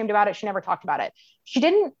was ashamed about it. She never talked about it. She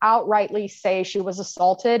didn't outrightly say she was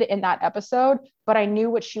assaulted in that episode, but I knew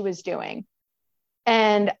what she was doing.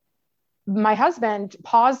 And my husband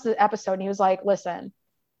paused the episode and he was like, listen,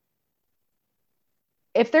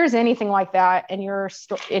 if there's anything like that in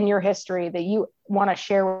your history that you want to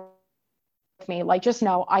share with me, like, just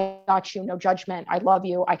know I got you, no judgment. I love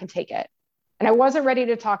you. I can take it. And I wasn't ready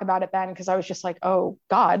to talk about it then because I was just like, oh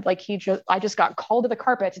God, like I just got called to the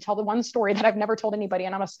carpet to tell the one story that I've never told anybody.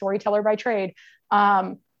 And I'm a storyteller by trade.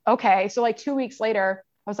 Okay. So like 2 weeks later,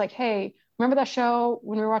 I was like, hey, remember that show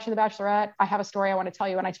when we were watching The Bachelorette? I have a story I want to tell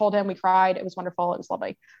you. And I told him, we cried. It was wonderful. It was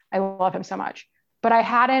lovely. I love him so much. But I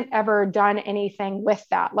hadn't ever done anything with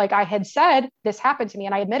that. Like I had said, this happened to me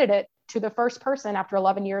and I admitted it to the first person after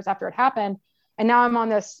 11 years after it happened. And now I'm on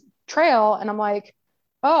this trail and I'm like,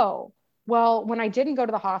 oh, well, when I didn't go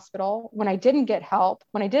to the hospital, when I didn't get help,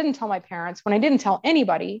 when I didn't tell my parents, when I didn't tell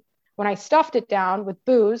anybody, when I stuffed it down with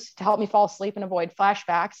booze to help me fall asleep and avoid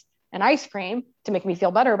flashbacks and ice cream to make me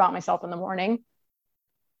feel better about myself in the morning.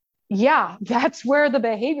 Yeah, that's where the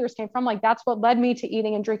behaviors came from. Like that's what led me to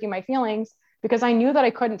eating and drinking my feelings, because I knew that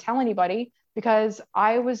I couldn't tell anybody because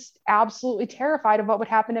I was absolutely terrified of what would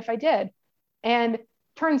happen if I did. And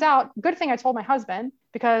turns out, good thing I told my husband,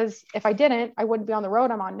 because if I didn't, I wouldn't be on the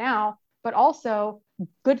road I'm on now. But also,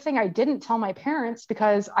 good thing I didn't tell my parents,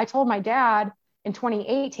 because I told my dad in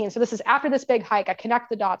 2018. So this is after this big hike. I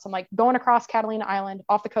connect the dots. I'm like going across Catalina Island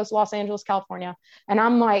off the coast of Los Angeles, California. And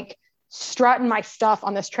I'm like strutting my stuff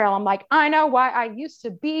on this trail. I'm like, I know why I used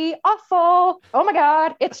to be awful. Oh my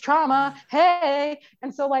God, it's trauma. Hey.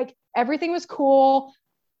 And so like everything was cool.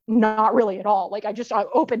 Not really at all. Like I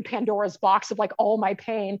opened Pandora's box of like all my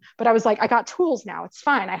pain, but I was like, I got tools now. It's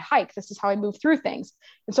fine. I hike. This is how I move through things.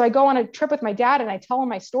 And so I go on a trip with my dad and I tell him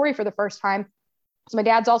my story for the first time. So my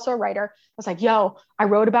dad's also a writer. I was like, yo, I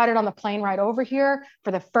wrote about it on the plane ride over here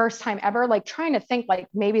for the first time ever, like trying to think like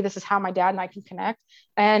maybe this is how my dad and I can connect.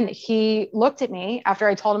 And he looked at me after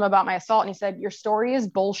I told him about my assault and he said, your story is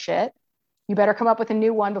bullshit. You better come up with a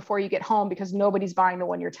new one before you get home because nobody's buying the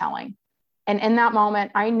one you're telling. And in that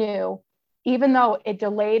moment, I knew, even though it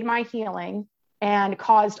delayed my healing and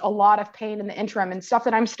caused a lot of pain in the interim and stuff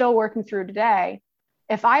that I'm still working through today,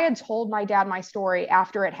 if I had told my dad my story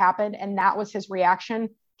after it happened and that was his reaction,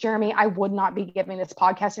 Jeremy, I would not be giving this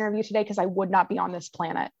podcast interview today because I would not be on this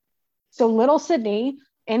planet. So little Sydney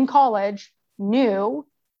in college knew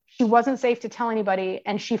she wasn't safe to tell anybody.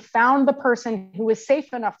 And she found the person who was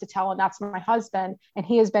safe enough to tell, and that's my husband. And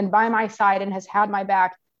he has been by my side and has had my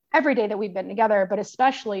back every day that we've been together, but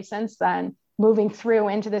especially since then, moving through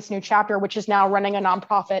into this new chapter, which is now running a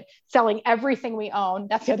nonprofit, selling everything we own.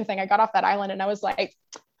 That's the other thing. I got off that island and I was like,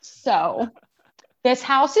 so this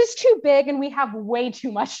house is too big and we have way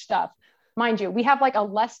too much stuff. Mind you, we have like a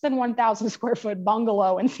less than 1,000 square foot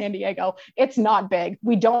bungalow in San Diego. It's not big.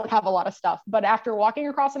 We don't have a lot of stuff. But after walking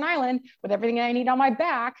across an island with everything I need on my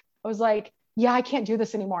back, I was like, yeah, I can't do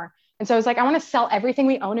this anymore. And so I was like, I want to sell everything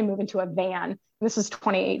we own and move into a van. This was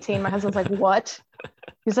 2018. My husband's like, what?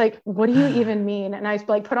 He's like, what do you even mean? And I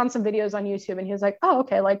like put on some videos on YouTube and he was like, oh,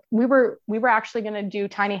 okay. Like we were actually going to do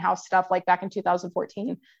tiny house stuff like back in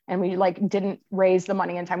 2014. And we like didn't raise the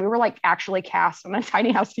money in time. We were like actually cast on a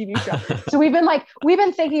tiny house TV show. So we've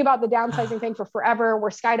been thinking about the downsizing thing for forever. We're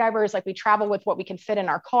skydivers. Like we travel with what we can fit in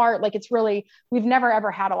our car. Like it's really, we've never ever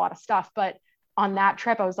had a lot of stuff, but on that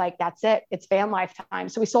trip, I was like, that's it. It's van lifetime.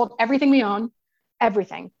 So we sold everything we own,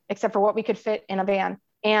 everything except for what we could fit in a van.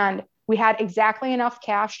 And we had exactly enough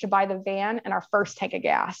cash to buy the van and our first tank of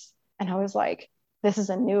gas. And I was like, this is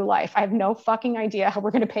a new life. I have no fucking idea how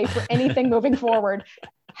we're going to pay for anything moving forward.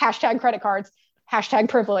 Hashtag credit cards, hashtag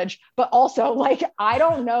privilege. But also like, I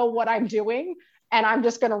don't know what I'm doing and I'm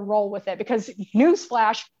just going to roll with it because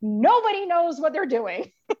newsflash, nobody knows what they're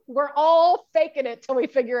doing. We're all faking it till we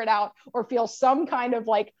figure it out or feel some kind of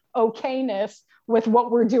like okayness with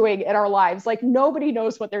what we're doing in our lives. Like nobody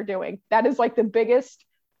knows what they're doing. That is like the biggest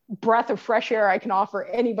breath of fresh air I can offer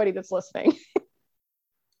anybody that's listening.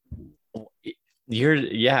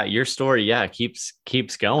 Your story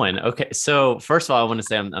keeps going. Okay, so first of all, I want to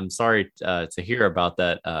say I'm sorry to hear about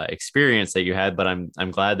that experience that you had, but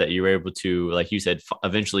I'm glad that you were able to, like you said,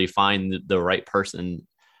 eventually find the right person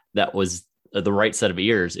that was the right set of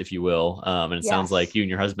ears, if you will. And it sounds like you and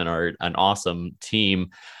your husband are an awesome team.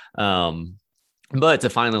 But to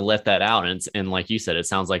finally let that out, and like you said, it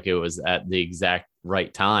sounds like it was at the exact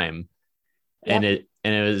right time. Yep.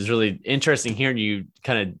 And it was really interesting hearing you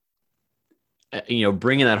kind of,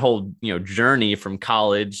 bringing that whole, journey from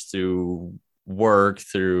college through work,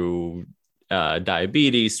 through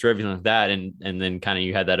diabetes, through everything like that. And then kind of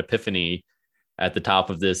you had that epiphany at the top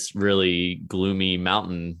of this really gloomy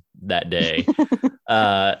mountain that day.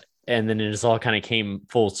 And then it just all kind of came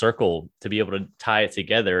full circle to be able to tie it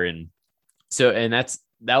together. And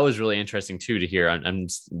that was really interesting too, to hear. I'm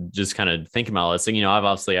just kind of thinking about this. And,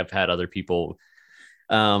 I've had other people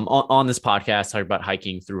on this podcast talk about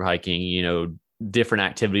hiking, through hiking, different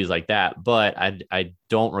activities like that. But I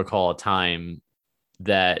don't recall a time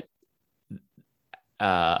that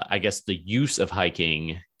I guess the use of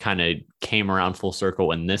hiking kind of came around full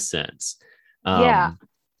circle in this sense,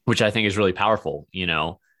 which I think is really powerful,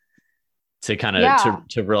 to kind of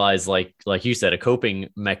to realize, like you said, a coping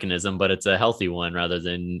mechanism, but it's a healthy one rather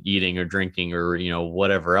than eating or drinking or,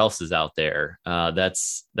 whatever else is out there.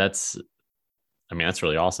 That's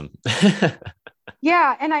really awesome.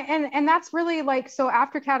 Yeah. And that's really like, so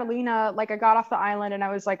after Catalina, like I got off the island and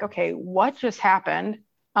I was like, okay, what just happened?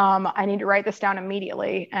 I need to write this down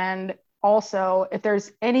immediately. And also, if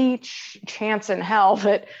there's any chance in hell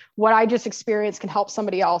that what I just experienced can help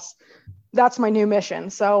somebody else, that's my new mission.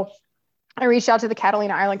 So I reached out to the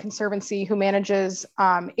Catalina Island Conservancy, who manages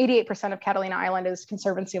 88% of Catalina Island is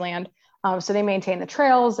conservancy land. So they maintain the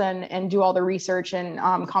trails and do all the research and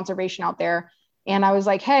conservation out there. And I was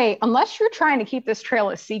like, hey, unless you're trying to keep this trail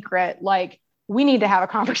a secret, like we need to have a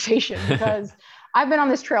conversation because I've been on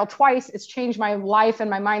this trail twice. It's changed my life and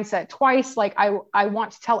my mindset twice. Like I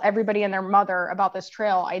want to tell everybody and their mother about this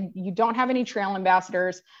trail. You don't have any trail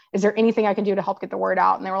ambassadors. Is there anything I can do to help get the word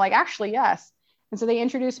out? And they were like, actually, yes. And so they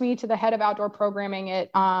introduced me to the head of outdoor programming at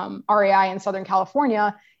REI in Southern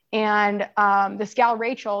California. And this gal,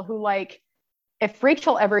 Rachel, who like, if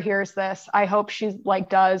Rachel ever hears this, I hope she like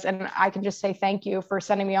does. And I can just say, thank you for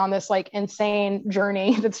sending me on this like insane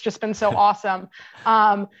journey. That's just been so awesome.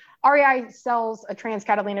 REI sells a Trans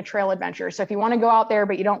Catalina Trail Adventure. So if you want to go out there,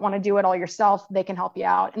 but you don't want to do it all yourself, they can help you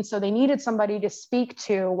out. And so they needed somebody to speak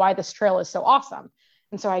to why this trail is so awesome.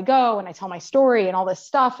 And so I go and I tell my story and all this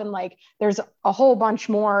stuff. And like, there's a whole bunch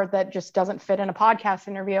more that just doesn't fit in a podcast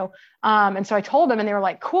interview. And so I told them and they were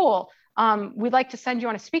like, cool. We'd like to send you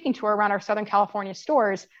on a speaking tour around our Southern California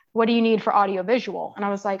stores. What do you need for audio visual? And I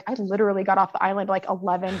was like, I literally got off the island like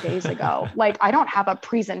 11 days ago. Like, I don't have a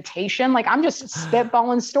presentation. Like, I'm just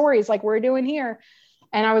spitballing stories like we're doing here.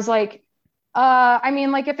 And I was like, I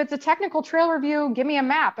mean, like if it's a technical trail review, give me a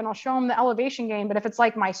map and I'll show them the elevation game. But if it's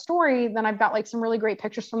like my story, then I've got like some really great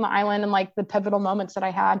pictures from the island and like the pivotal moments that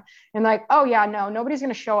I had. And like, oh yeah, no, nobody's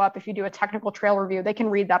going to show up if you do a technical trail review. They can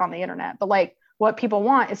read that on the internet. But like, what people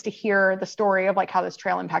want is to hear the story of like how this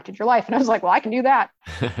trail impacted your life. And I was like, well, I can do that.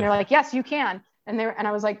 And they're like, yes, you can. And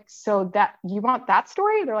I was like, so that you want that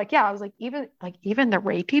story? They're like, yeah. I was like, even the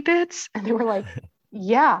rapey bits? And they were like,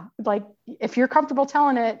 yeah, like if you're comfortable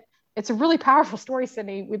telling it, it's a really powerful story,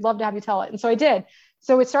 Sydney. We'd love to have you tell it. And so I did.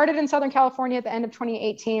 So it started in Southern California at the end of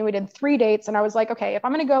 2018. We did 3 dates. And I was like, okay, if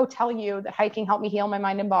I'm going to go tell you that hiking helped me heal my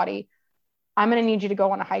mind and body, I'm going to need you to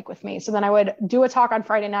go on a hike with me. So then I would do a talk on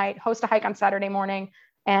Friday night, host a hike on Saturday morning.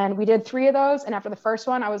 And we did 3 of those. And after the first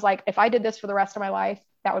one, I was like, if I did this for the rest of my life,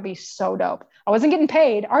 that would be so dope. I wasn't getting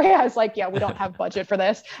paid. I was like, yeah, we don't have budget for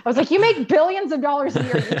this. I was like, you make billions of dollars a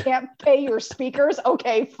year. You can't pay your speakers.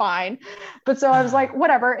 Okay, fine. But so I was like,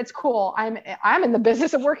 whatever, it's cool. I'm in the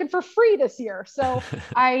business of working for free this year. So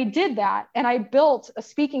I did that. And I built a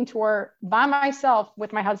speaking tour by myself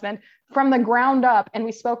with my husband from the ground up. And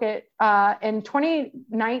we spoke it in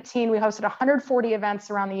 2019. We hosted 140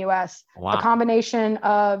 events around the US, Wow. A combination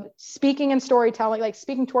of speaking and storytelling, like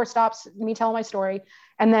speaking tour stops, me telling my story,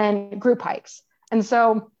 and then group hikes. And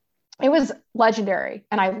so it was legendary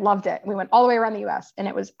and I loved it. We went all the way around the US and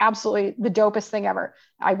it was absolutely the dopest thing ever.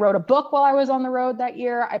 I wrote a book while I was on the road that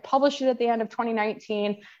year. I published it at the end of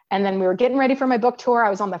 2019. And then we were getting ready for my book tour. I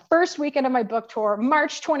was on the first weekend of my book tour,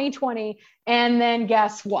 March 2020. And then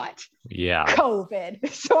guess what? Yeah.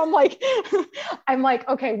 COVID. So I'm like,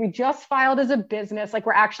 okay, we just filed as a business. Like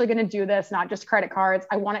we're actually going to do this, not just credit cards.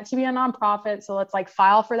 I want it to be a nonprofit. So let's like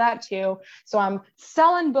file for that too. So I'm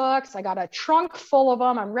selling books. I got a trunk full of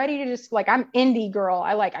them. I'm ready to just like, I'm indie girl.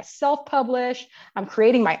 I self-publish. I'm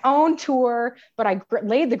creating my own tour, but I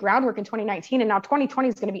laid the groundwork in 2019 and now 2020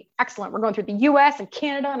 is going to be excellent. We're going through the US and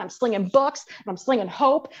Canada and I'm slinging books and I'm slinging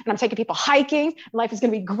hope and I'm taking people hiking and life is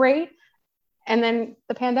going to be great. And then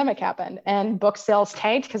the pandemic happened and book sales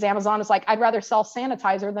tanked because Amazon is like, I'd rather sell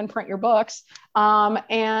sanitizer than print your books.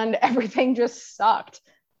 And everything just sucked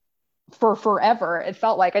for forever. It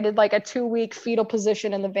felt like I did like a 2-week fetal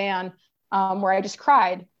position in the van where I just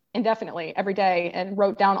cried indefinitely every day and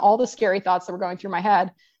wrote down all the scary thoughts that were going through my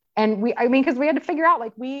head. And because we had to figure out,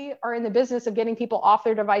 like, we are in the business of getting people off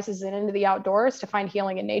their devices and into the outdoors to find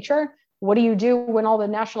healing in nature. What do you do when all the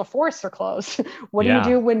national forests are closed? What do you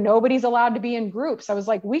do when nobody's allowed to be in groups? I was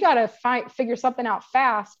like, we got to figure something out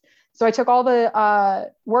fast. So I took all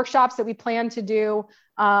the workshops that we planned to do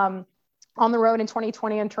on the road in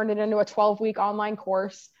 2020 and turned it into a 12-week online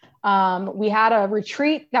course. We had a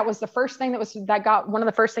retreat. That was the first thing one of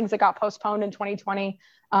the first things that got postponed in 2020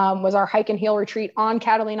 was our hike and heal retreat on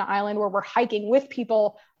Catalina Island, where we're hiking with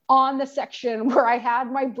people on the section where I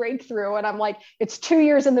had my breakthrough. And I'm like, it's 2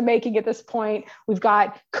 years in the making at this point. We've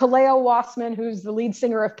got Kaleo Wassman, who's the lead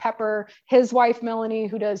singer of Pepper, his wife, Melanie,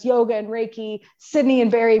 who does yoga and Reiki, Sydney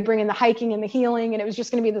and Barry bringing the hiking and the healing. And it was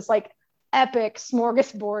just going to be this like epic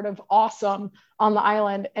smorgasbord of awesome on the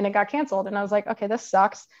island. And it got canceled. And I was like, okay, this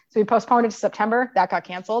sucks. So we postponed it to September. That got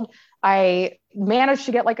canceled. I managed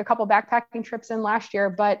to get like a couple backpacking trips in last year.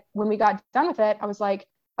 But when we got done with it, I was like,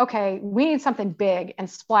 okay, we need something big and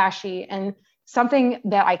splashy and something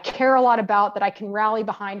that I care a lot about that I can rally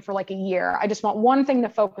behind for like a year. I just want one thing to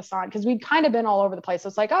focus on because we'd kind of been all over the place. So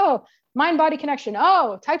it's like, oh, mind-body connection.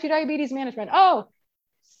 Oh, type 2 diabetes management. Oh,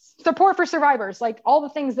 support for survivors, like all the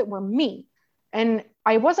things that were me. And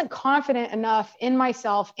I wasn't confident enough in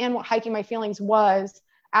myself and what hiking my feelings was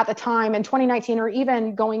at the time in 2019 or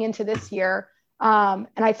even going into this year. And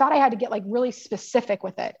I thought I had to get like really specific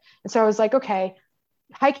with it. And so I was like, okay,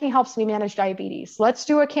 hiking helps me manage diabetes. Let's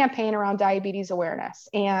do a campaign around diabetes awareness.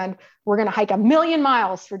 And we're going to hike 1,000,000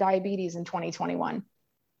 miles for diabetes in 2021.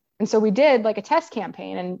 And so we did like a test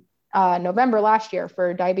campaign in November last year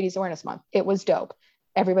for Diabetes Awareness Month. It was dope.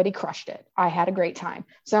 Everybody crushed it. I had a great time.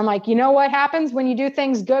 So I'm like, you know what happens when you do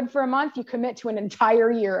things good for a month? You commit to an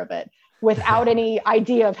entire year of it without any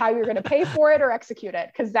idea of how you're going to pay for it or execute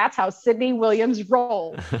it. Because that's how Sydney Williams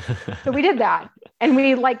rolls. So we did that. And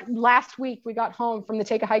we like last week, we got home from the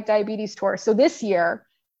Take a Hike Diabetes tour. So this year,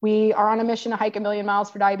 We are on a mission to hike 1,000,000 miles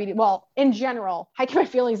for diabetes. Well, in general, Hiking My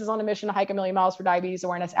Feelings is on a mission to hike 1,000,000 miles for diabetes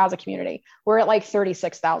awareness as a community. We're at like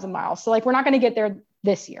 36,000 miles. So like, we're not going to get there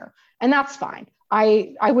this year, and that's fine.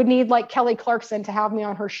 I would need like Kelly Clarkson to have me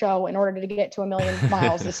on her show in order to get to 1,000,000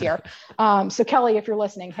 miles this year. So Kelly, if you're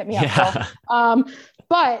listening, hit me up. Yeah.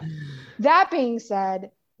 But that being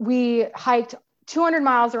said, we hiked 200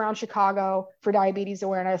 miles around Chicago for diabetes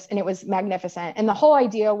awareness, and it was magnificent. And the whole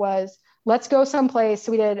idea was, let's go someplace.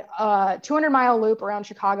 So we did a 200-mile loop around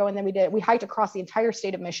Chicago, and then we hiked across the entire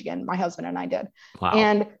state of Michigan. My husband and I did. Wow.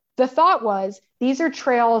 And the thought was, these are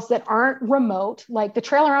trails that aren't remote. Like the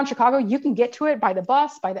trail around Chicago, you can get to it by the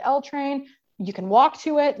bus, by the L train. You can walk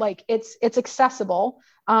to it. Like it's accessible.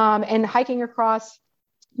 And hiking across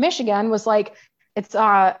Michigan was like, it's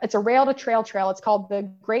a rail to trail. It's called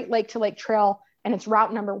the Great Lake to Lake Trail. And it's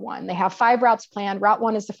route number 1. They have 5 routes planned. Route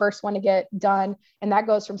 1 is the first one to get done. And that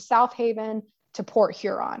goes from South Haven to Port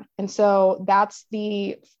Huron. And so that's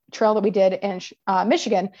the trail that we did in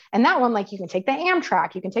Michigan. And that one, like, you can take the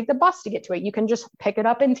Amtrak, you can take the bus to get to it. You can just pick it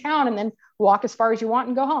up in town and then walk as far as you want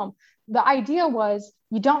and go home. The idea was,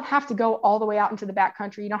 you don't have to go all the way out into the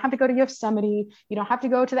backcountry. You don't have to go to Yosemite. You don't have to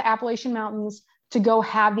go to the Appalachian Mountains to go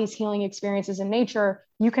have these healing experiences in nature.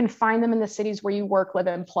 You can find them in the cities where you work, live,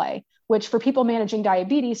 and play, which for people managing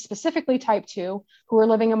diabetes, specifically type 2, who are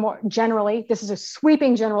living a more generally, this is a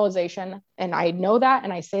sweeping generalization. And I know that,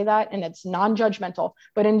 and I say that, and it's non-judgmental,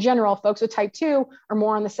 but in general, folks with type 2 are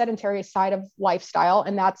more on the sedentary side of lifestyle.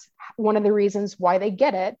 And that's one of the reasons why they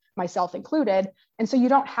get it, myself included. And so you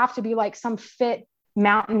don't have to be like some fit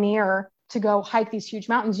mountaineer to go hike these huge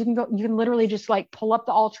mountains. You can literally just like pull up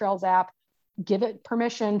the All Trails app, give it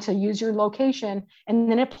permission to use your location,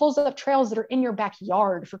 and then it pulls up trails that are in your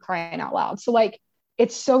backyard, for crying out loud. So like,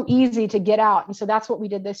 it's so easy to get out. And so that's what we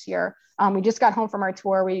did this year. We just got home from our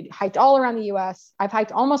tour. We hiked all around the US. I've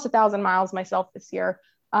hiked almost 1,000 miles myself this year.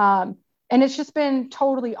 And it's just been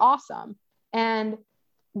totally awesome. And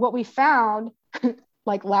what we found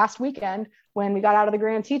like last weekend when we got out of the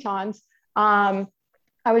Grand Tetons, I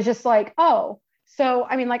was just like, oh, so,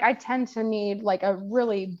 I mean, like, I tend to need like a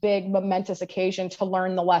really big momentous occasion to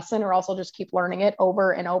learn the lesson, or else I'll just keep learning it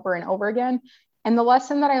over and over and over again. And the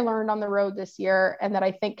lesson that I learned on the road this year, and that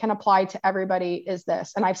I think can apply to everybody, is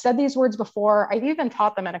this. And I've said these words before, I've even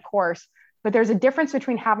taught them in a course, but there's a difference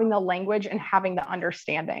between having the language and having the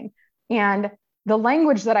understanding. And the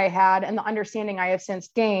language that I had and the understanding I have since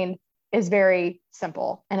gained is very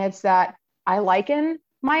simple. And it's that I liken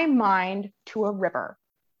my mind to a river,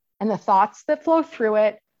 and the thoughts that flow through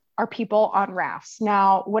it are people on rafts.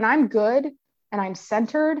 Now, when I'm good and I'm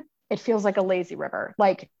centered, it feels like a lazy river.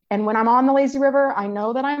 And when I'm on the lazy river, I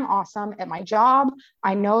know that I'm awesome at my job.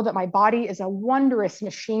 I know that my body is a wondrous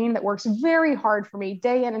machine that works very hard for me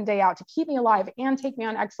day in and day out to keep me alive and take me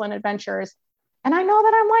on excellent adventures. And I know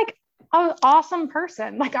that I'm like an awesome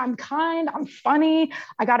person. Like, I'm kind, I'm funny,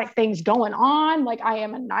 I got things going on. Like, I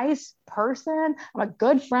am a nice person, I'm a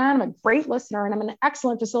good friend, I'm a great listener, and I'm an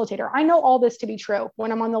excellent facilitator. I know all this to be true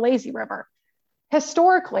when I'm on the lazy river.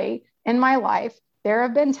 Historically, in my life, there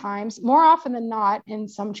have been times, more often than not in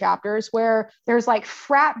some chapters, where there's like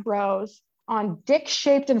frat bros on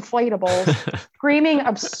dick-shaped inflatables screaming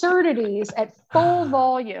absurdities at full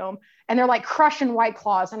volume, and they're like crushing White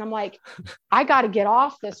Claws. And I'm like, I got to get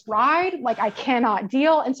off this ride. Like, I cannot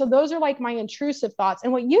deal. And so those are like my intrusive thoughts.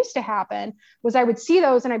 And what used to happen was I would see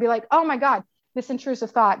those and I'd be like, oh my God, this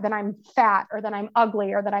intrusive thought that I'm fat, or that I'm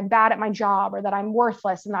ugly, or that I'm bad at my job, or that I'm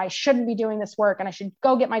worthless and I shouldn't be doing this work and I should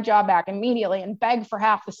go get my job back immediately and beg for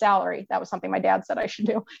half the salary. That was something my dad said I should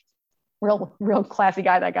do. Real classy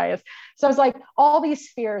guy that guy is. So I was like, all these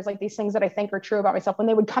fears, like these things that I think are true about myself, when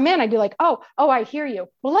they would come in, I'd be like, oh, I hear you.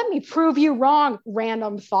 Well, let me prove you wrong.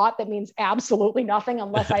 Random thought that means absolutely nothing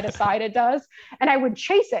unless I decide it does. And I would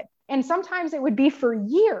chase it. And sometimes it would be for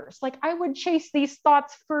years. Like, I would chase these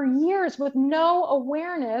thoughts for years with no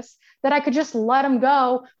awareness that I could just let them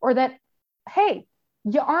go, or that, hey,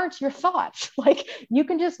 you aren't your thoughts. Like, you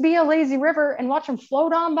can just be a lazy river and watch them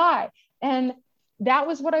float on by. And that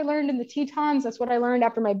was what I learned in the Tetons. That's what I learned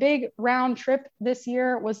after my big round trip this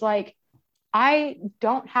year, was like, I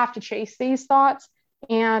don't have to chase these thoughts.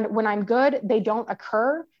 And when I'm good, they don't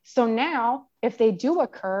occur. So now if they do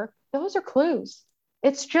occur, those are clues.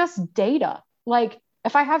 It's just data. Like,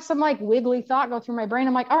 if I have some like wiggly thought go through my brain,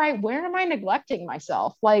 I'm like, all right, where am I neglecting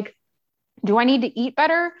myself? Like, do I need to eat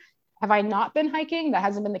better? Have I not been hiking? That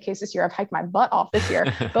hasn't been the case this year. I've hiked my butt off this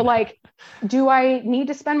year. But like, do I need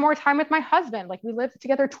to spend more time with my husband? Like, we live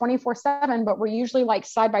together 24/7, but we're usually like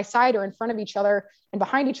side by side or in front of each other and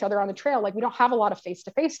behind each other on the trail. Like, we don't have a lot of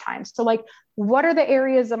face-to-face time. So like, what are the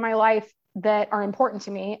areas of my life that are important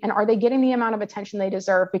to me? And are they getting the amount of attention they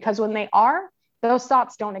deserve? Because when they are, those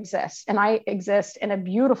thoughts don't exist. And I exist in a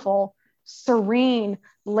beautiful, serene,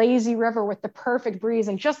 lazy river with the perfect breeze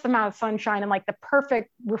and just the amount of sunshine and like the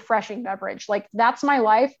perfect refreshing beverage. Like that's my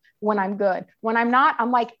life when I'm good. When I'm not,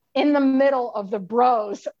 I'm like in the middle of the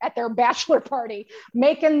bros at their bachelor party,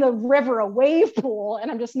 making the river a wave pool,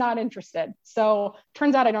 and I'm just not interested. So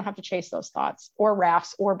turns out I don't have to chase those thoughts or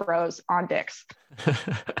rafts or bros on dicks.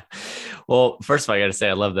 Well, first of all, I got to say,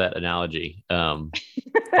 I love that analogy.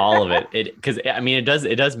 All of it, because I mean,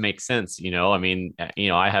 it does make sense. I mean,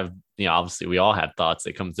 I have, obviously we all have thoughts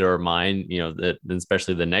that come through our mind,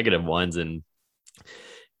 especially the negative ones. And,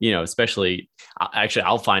 especially actually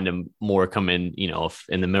I'll find them more come in, if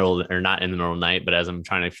in the middle or not in the middle of the night, but as I'm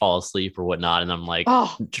trying to fall asleep or whatnot. And I'm like,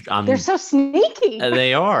 they're so sneaky.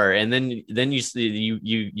 They are. And then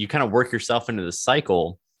you kind of work yourself into the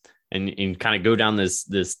cycle and kind of go down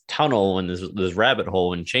this tunnel and this rabbit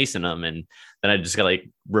hole and chasing them. And then I just got to like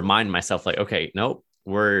remind myself like, okay, nope,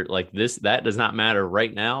 we're like this, that does not matter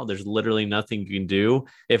right now. There's literally nothing you can do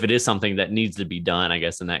if it is something that needs to be done, I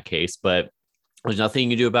guess, in that case, but there's nothing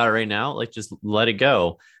you can do about it right now. Like just let it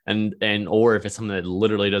go. And, or if it's something that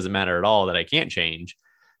literally doesn't matter at all that I can't change,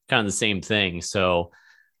 kind of the same thing. So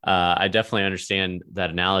I definitely understand that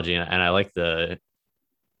analogy. And I like I'm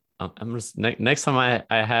just next time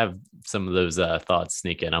I have some of those thoughts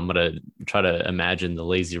sneak in, I'm going to try to imagine the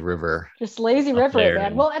lazy river. Just lazy river,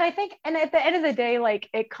 man. Well, and I think, and at the end of the day, like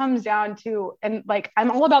it comes down to, and like, I'm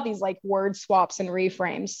all about these like word swaps and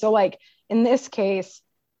reframes. So like in this case,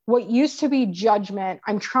 what used to be judgment,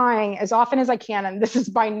 I'm trying as often as I can. And this is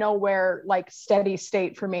by nowhere like steady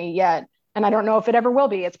state for me yet. And I don't know if it ever will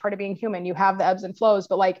be. It's part of being human. You have the ebbs and flows,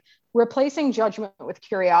 but like replacing judgment with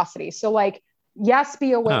curiosity. So like, yes,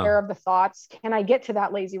 be aware of the thoughts. Can I get to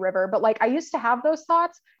that lazy river? But like I used to have those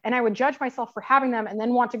thoughts and I would judge myself for having them and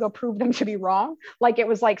then want to go prove them to be wrong. Like it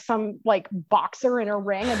was like some like boxer in a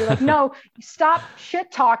ring. I'd be like, no, stop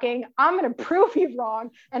shit talking. I'm going to prove you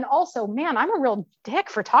wrong. And also, man, I'm a real dick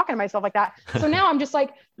for talking to myself like that. So now I'm just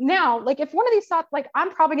like, if one of these thoughts, like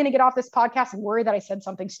I'm probably going to get off this podcast and worry that I said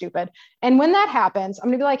something stupid. And when that happens, I'm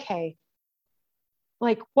going to be like, hey,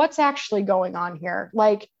 like what's actually going on here?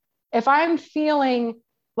 Like, if I'm feeling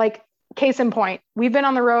like, case in point, we've been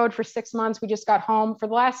on the road for 6 months. We just got home. For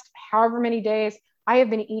the last however many days, I have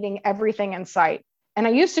been eating everything in sight. And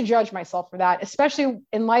I used to judge myself for that, especially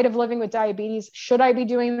in light of living with diabetes. Should I be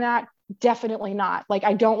doing that? Definitely not. Like,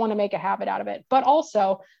 I don't want to make a habit out of it. But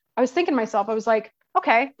also, I was thinking to myself, I was like,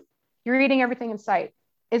 okay, you're eating everything in sight.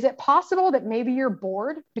 Is it possible that maybe you're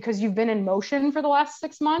bored because you've been in motion for the last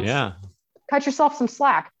 6 months? Yeah. Cut yourself some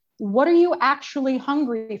slack. What are you actually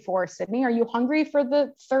hungry for, Sydney? Are you hungry for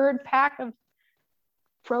the 3rd pack of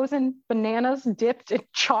frozen bananas dipped in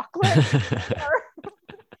chocolate?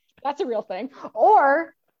 That's a real thing.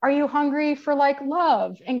 Or are you hungry for like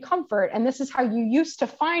love and comfort? And this is how you used to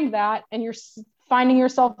find that. And you're finding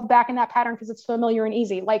yourself back in that pattern because it's familiar and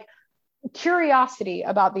easy. Like curiosity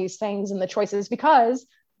about these things and the choices, because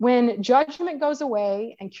when judgment goes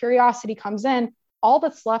away and curiosity comes in, all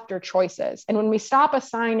that's left are choices. And when we stop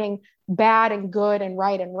assigning bad and good and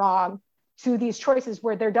right and wrong to these choices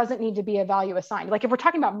where there doesn't need to be a value assigned. Like if we're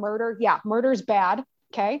talking about murder, murder's bad.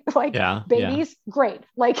 Okay. Like babies, great.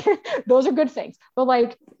 Like those are good things. But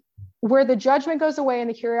like where the judgment goes away and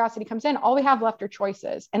the curiosity comes in, all we have left are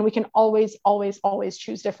choices. And we can always, always, always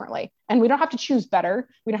choose differently. And we don't have to choose better.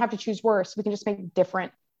 We don't have to choose worse. We can just make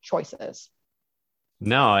different choices.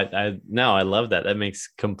 No, I love that. That makes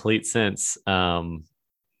complete sense.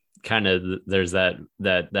 Kind of there's that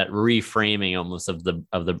reframing almost of the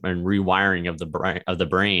and rewiring of the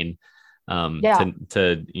brain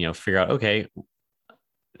to figure out, okay,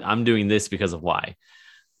 I'm doing this because of why.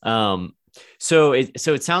 So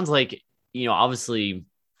it sounds like, obviously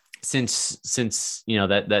since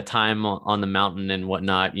that time on the mountain and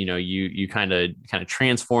whatnot, you kind of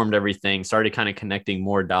transformed everything, started kind of connecting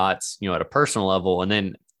more dots, at a personal level, and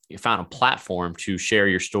then you found a platform to share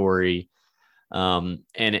your story, and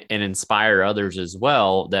inspire others as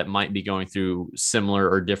well that might be going through similar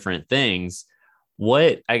or different things.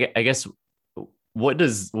 What does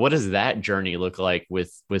that journey look like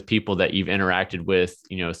with people that you've interacted with,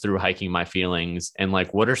 through Hiking My Feelings? And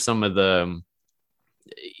like, what are some of the,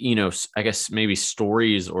 I guess maybe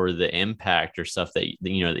stories or the impact or stuff that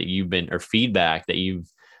you've been, or feedback that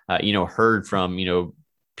you've, heard from,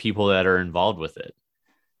 people that are involved with it?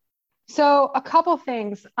 So a couple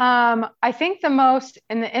things. I think the most,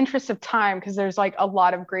 in the interest of time, because there's like a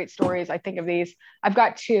lot of great stories, I think of these, I've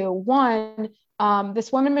got 2. One,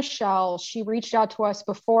 this woman, Michelle, she reached out to us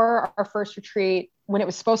before our first retreat. when it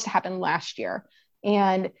was supposed to happen last year.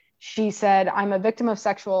 And she said, I'm a victim of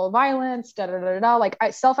sexual violence, da da da da. Like,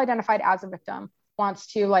 I self-identified as a victim, wants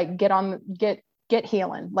to like get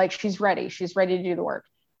healing. Like, she's ready to do the work.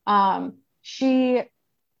 She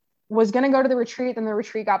was going to go to the retreat, then the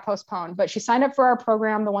retreat got postponed, but she signed up for our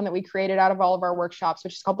program, the one that we created out of all of our workshops,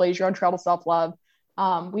 which is called Blaze Your Own Trail to Self-Love.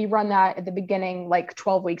 We run that at the beginning, like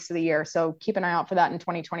 12 weeks of the year. So keep an eye out for that in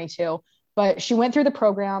 2022. But she went through the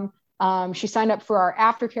program. She signed up for our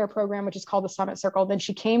aftercare program, which is called the Summit Circle. Then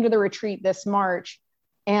she came to the retreat this March.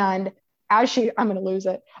 And I'm going to lose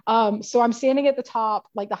it. So I'm standing at the top,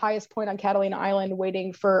 like the highest point on Catalina Island,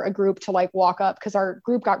 waiting for a group to like walk up, because our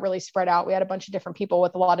group got really spread out. We had a bunch of different people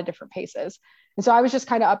with a lot of different paces. And so I was just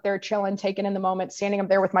kind of up there chilling, taking in the moment, standing up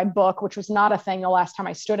there with my book, which was not a thing the last time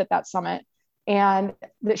I stood at that summit. And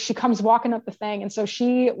she comes walking up the thing. And so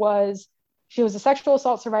she was a sexual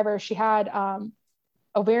assault survivor. She had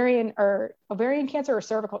ovarian cancer or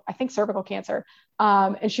cervical cancer.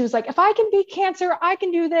 And she was like, if I can beat cancer, I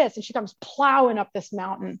can do this. And she comes plowing up this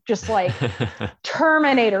mountain, just like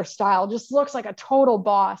Terminator style, just looks like a total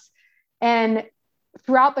boss. And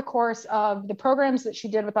throughout the course of the programs that she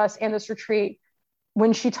did with us and this retreat,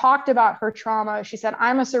 when she talked about her trauma, she said,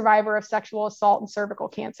 I'm a survivor of sexual assault and cervical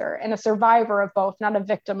cancer, and a survivor of both, not a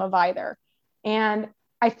victim of either. And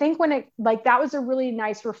I think that was a really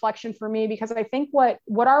nice reflection for me, because I think what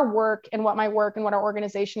our work and what my work and what our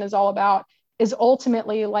organization is all about is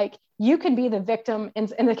ultimately like, you can be the victim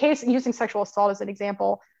in the case using sexual assault as an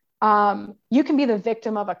example. You can be the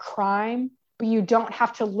victim of a crime, but you don't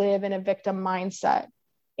have to live in a victim mindset.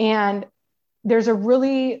 And there's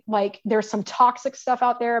there's some toxic stuff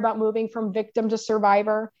out there about moving from victim to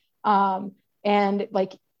survivor. And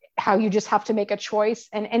like, how you just have to make a choice.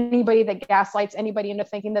 And anybody that gaslights anybody into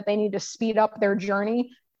thinking that they need to speed up their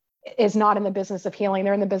journey is not in the business of healing.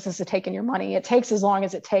 They're in the business of taking your money. It takes as long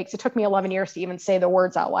as it takes. It took me 11 years to even say the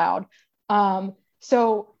words out loud.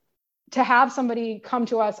 So to have somebody come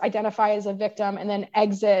to us, identify as a victim, and then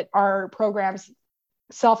exit our programs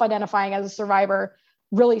self-identifying as a survivor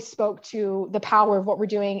really spoke to the power of what we're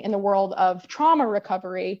doing in the world of trauma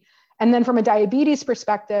recovery. And then from a diabetes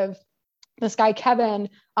perspective, this guy, Kevin,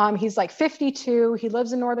 he's like 52. He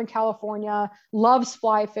lives in Northern California, loves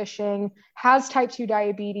fly fishing, has type 2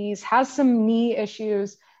 diabetes, has some knee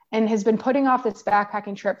issues, and has been putting off this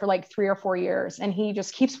backpacking trip for like 3 or 4 years. And he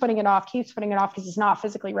just keeps putting it off because he's not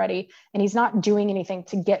physically ready, and he's not doing anything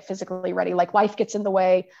to get physically ready. Like, life gets in the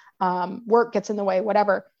way, work gets in the way,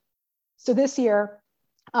 whatever. So this year,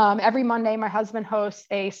 every Monday, my husband hosts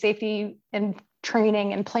a safety and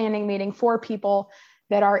training and planning meeting for people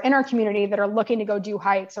that are in our community that are looking to go do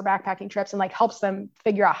hikes or backpacking trips, and like helps them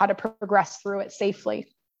figure out how to progress through it safely.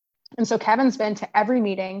 And so Kevin's been to every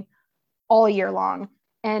meeting all year long.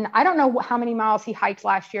 And I don't know how many miles he hiked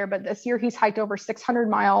last year, but this year he's hiked over 600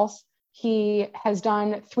 miles. He has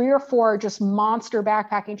done 3 or 4 just monster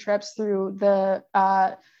backpacking trips through the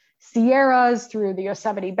Sierras, through the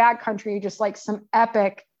Yosemite backcountry, just like some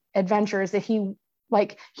epic adventures that he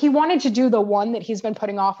wanted to do the one that he's been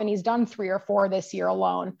putting off, and he's done 3 or 4 this year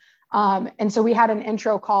alone. And so we had an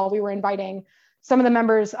intro call. We were inviting some of the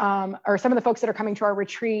members or some of the folks that are coming to our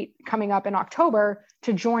retreat coming up in October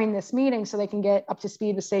to join this meeting so they can get up to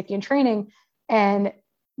speed with safety and training. And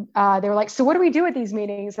they were like, so what do we do at these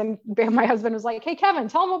meetings? And my husband was like, hey, Kevin,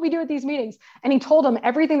 tell them what we do at these meetings. And he told them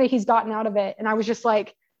everything that he's gotten out of it. And I was just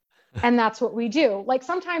like, and that's what we do. Like,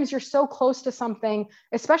 sometimes you're so close to something,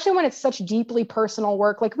 especially when it's such deeply personal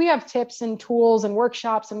work. Like, we have tips and tools and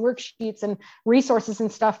workshops and worksheets and resources and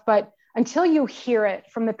stuff, but until you hear it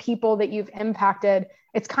from the people that you've impacted,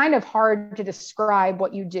 it's kind of hard to describe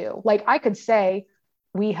what you do. Like, I could say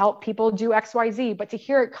we help people do XYZ, but to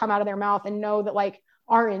hear it come out of their mouth and know that like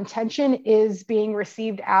our intention is being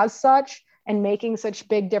received as such and making such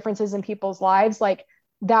big differences in people's lives, like,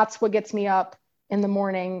 that's what gets me up in the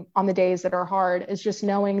morning on the days that are hard, is just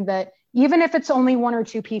knowing that even if it's only 1 or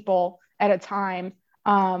 2 people at a time,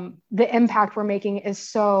 the impact we're making is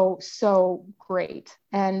so, so great.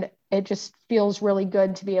 And it just feels really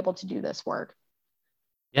good to be able to do this work.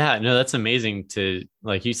 Yeah, no, that's amazing to,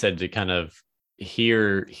 like you said, to kind of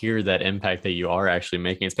hear that impact that you are actually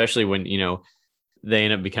making, especially when, they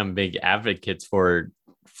end up becoming big advocates for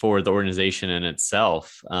the organization in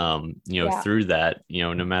itself, through that,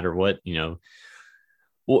 no matter what, no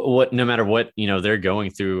matter what, they're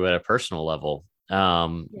going through at a personal level.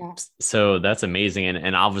 So that's amazing.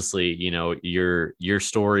 And obviously, your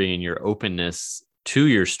story and your openness to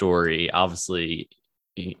your story, obviously,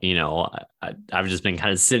 I've just been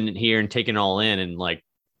kind of sitting here and taking it all in and like,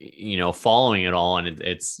 following it all. And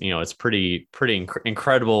it's pretty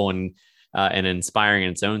incredible and and inspiring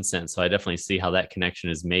in its own sense. So I definitely see how that connection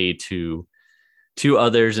is made to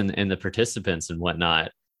others and the participants and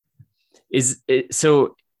whatnot. Is it,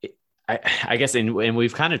 so I guess, and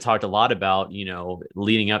we've kind of talked a lot about,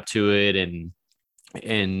 leading up to it and,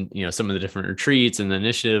 some of the different retreats and the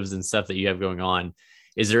initiatives and stuff that you have going on.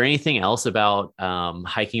 Is there anything else about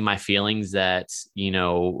Hiking My Feelings that,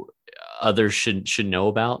 others should know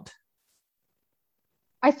about?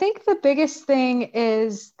 I think the biggest thing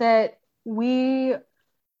is that I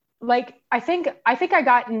think I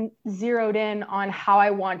got zeroed in on how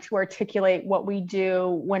I want to articulate what we do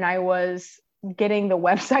when I was getting the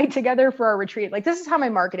website together for our retreat. Like, this is how my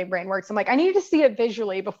marketing brain works. I'm like, I need to see it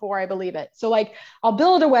visually before I believe it. So like, I'll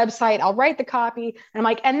build a website, I'll write the copy, and I'm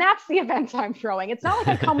like, and that's the event I'm throwing. It's not like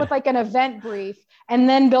I come with like an event brief and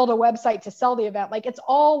then build a website to sell the event. Like, it's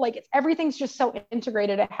all like, everything's just so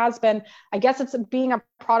integrated. It has been, I guess it's being a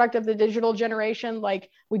product of the digital generation.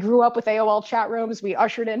 Like, we grew up with AOL chat rooms, we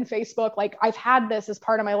ushered in Facebook. Like, I've had this as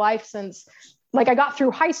part of my life since like I got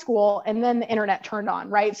through high school, and then the internet turned on,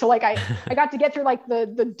 right? So like I got to get through like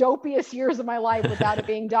the dopiest years of my life without it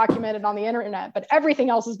being documented on the internet, but everything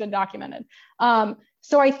else has been documented.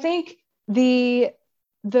 So I think the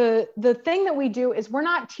thing that we do is we're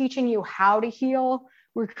not teaching you how to heal.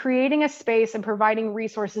 We're creating a space and providing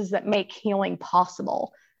resources that make healing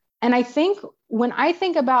possible. And I think when I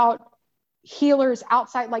think about healers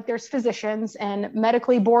outside, like there's physicians and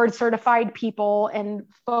medically board certified people and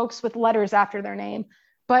folks with letters after their name,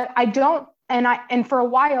 but I don't, and for a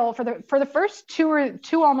while, for the first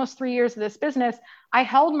two almost 3 years of this business, I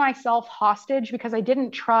held myself hostage because I didn't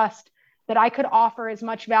trust that I could offer as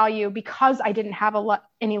much value because I didn't have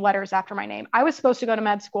any letters after my name. I was supposed to go to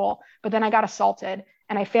med school, but then I got assaulted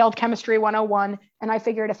and I failed chemistry 101. And I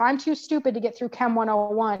figured if I'm too stupid to get through Chem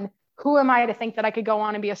 101, who am I to think that I could go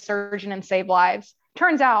on and be a surgeon and save lives?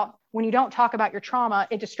 Turns out when you don't talk about your trauma,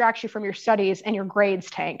 it distracts you from your studies and your grades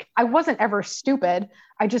tank. I wasn't ever stupid.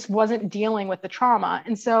 I just wasn't dealing with the trauma.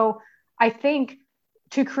 And so I think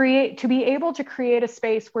to be able to create a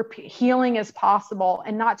space where healing is possible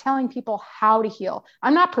and not telling people how to heal.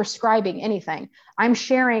 I'm not prescribing anything. I'm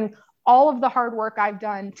sharing all of the hard work I've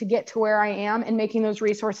done to get to where I am and making those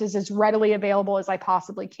resources as readily available as I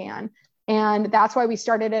possibly can. And that's why we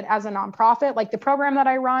started it as a nonprofit. Like the program that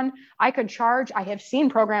I run, I have seen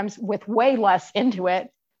programs with way less into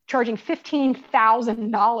it, charging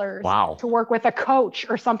 $15,000 to work with a coach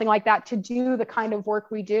or something like that to do the kind of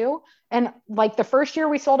work we do. And like the first year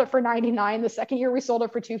we sold it for $99, the second year we sold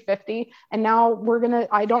it for $250. And now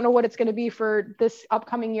I don't know what it's going to be for this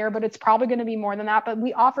upcoming year, but it's probably going to be more than that. But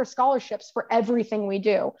we offer scholarships for everything we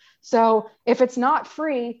do. So if it's not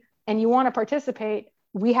free and you want to participate,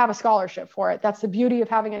 we have a scholarship for it. That's the beauty of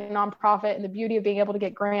having a nonprofit and the beauty of being able to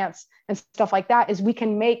get grants and stuff like that, is we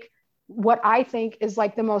can make what I think is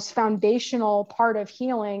like the most foundational part of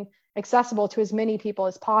healing accessible to as many people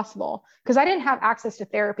as possible. Because I didn't have access to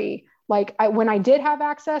therapy. Like when I did have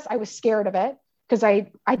access, I was scared of it because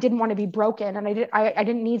I didn't want to be broken. And I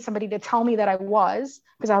didn't need somebody to tell me that I was,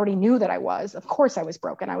 because I already knew that I was. Of course I was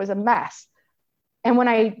broken. I was a mess. And when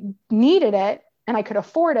I needed it and I could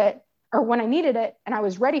afford it, or when I needed it and I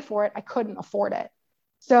was ready for it, I couldn't afford it.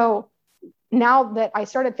 So now that I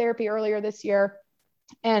started therapy earlier this year,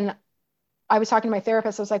 and I was talking to my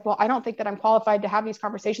therapist, I was like, well, I don't think that I'm qualified to have these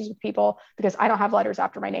conversations with people because I don't have letters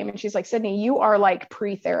after my name. And she's like, Sydney, you are like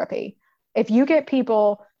pre-therapy. If you get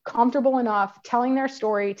people comfortable enough telling their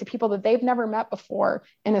story to people that they've never met before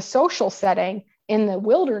in a social setting in the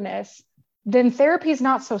wilderness, then therapy is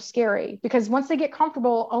not so scary, because once they get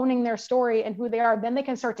comfortable owning their story and who they are, then they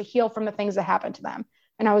can start to heal from the things that happened to them.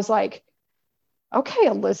 And I was like, okay,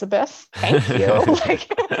 Elizabeth, thank you.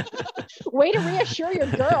 Like, way to reassure your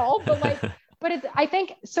girl. But I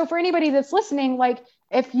think, so for anybody that's listening, like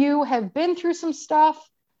if you have been through some stuff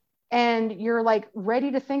and you're like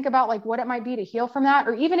ready to think about like what it might be to heal from that,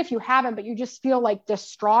 or even if you haven't, but you just feel like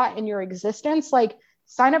distraught in your existence, like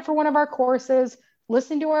sign up for one of our courses.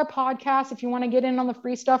 Listen to our podcast. If you want to get in on the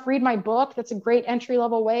free stuff, read my book. That's a great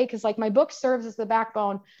entry-level way, because like my book serves as the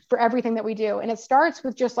backbone for everything that we do. And it starts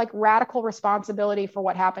with just like radical responsibility for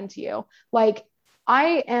what happened to you. Like,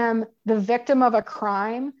 I am the victim of a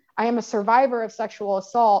crime. I am a survivor of sexual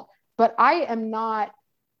assault, but I am not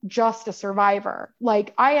just a survivor.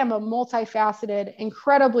 Like, I am a multifaceted,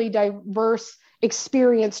 incredibly diverse,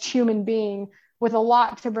 experienced human being with a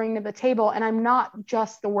lot to bring to the table. And I'm not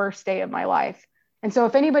just the worst day of my life. And so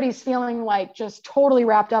if anybody's feeling like just totally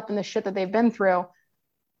wrapped up in the shit that they've been through,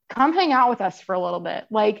 come hang out with us for a little bit.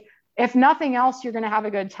 Like, if nothing else, you're going to have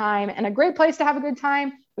a good time. And a great place to have a good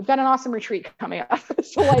time we've got an awesome retreat coming up.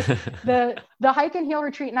 So like the hike and heal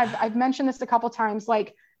retreat, and I've mentioned this a couple times,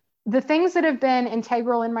 like the things that have been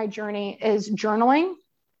integral in my journey is journaling,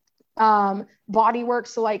 body work.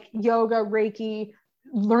 So like yoga, Reiki,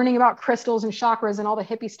 learning about crystals and chakras and all the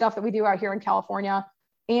hippie stuff that we do out here in California,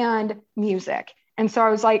 and music. And so I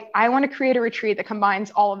was like, I want to create a retreat that combines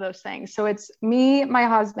all of those things. So it's me, my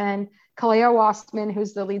husband, Kaleo Wastman,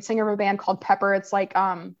 who's the lead singer of a band called Pepper. It's like, it's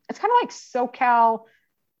kind of like SoCal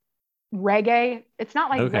reggae. It's not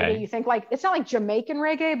like reggae. You think like, it's not like Jamaican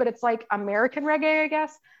reggae, but it's like American reggae, I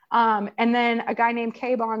guess. And then a guy named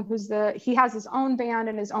K-Bon, he has his own band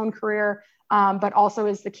and his own career, but also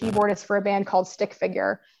is the keyboardist for a band called Stick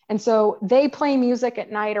Figure. And so they play music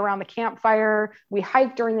at night around the campfire. We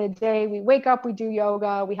hike during the day. We wake up, we do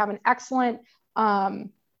yoga. We have an excellent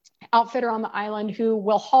outfitter on the island who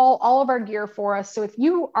will haul all of our gear for us. So if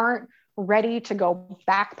you aren't ready to go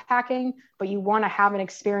backpacking, but you want to have an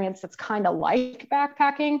experience that's kind of like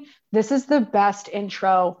backpacking, this is the best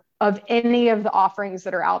intro of any of the offerings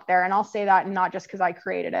that are out there. And I'll say that not just because I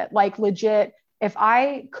created it, like legit. If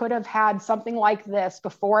I could have had something like this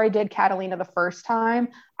before I did Catalina the first time,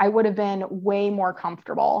 I would have been way more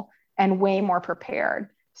comfortable and way more prepared.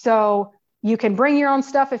 So you can bring your own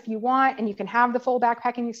stuff if you want, and you can have the full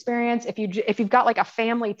backpacking experience. If you've got like a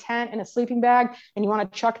family tent and a sleeping bag and you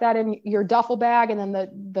want to chuck that in your duffel bag, and then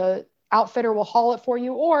the outfitter will haul it for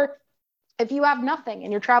you. Or if you have nothing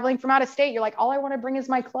and you're traveling from out of state, you're like, all I want to bring is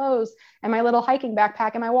my clothes and my little hiking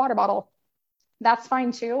backpack and my water bottle. That's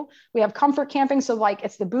fine too. We have comfort camping. So like,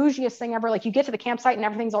 it's the bougiest thing ever. Like you get to the campsite and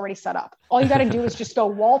everything's already set up. All you got to do is just go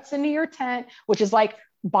waltz into your tent, which is like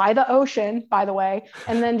by the ocean, by the way,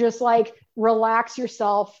 and then just like relax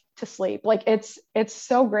yourself to sleep. Like it's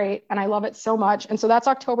so great. And I love it so much. And so that's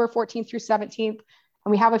October 14th through 17th.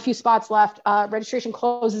 And we have a few spots left. Registration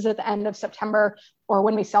closes at the end of September, or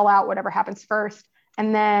when we sell out, whatever happens first.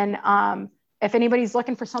 And then if anybody's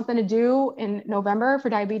looking for something to do in November for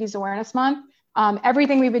Diabetes Awareness Month,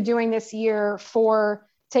 everything we've been doing this year for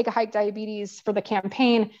Take a Hike Diabetes for the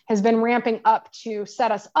campaign has been ramping up to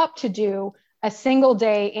set us up to do a single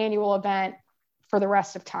day annual event for the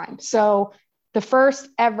rest of time. So the first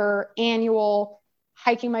ever annual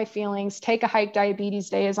Hiking My Feelings Take a Hike Diabetes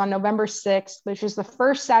Day is on November 6th, which is the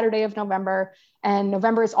first Saturday of November. And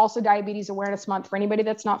November is also Diabetes Awareness Month for anybody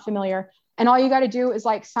that's not familiar. And all you got to do is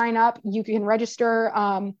like sign up. You can register.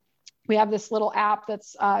 We have this little app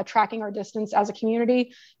that's tracking our distance as a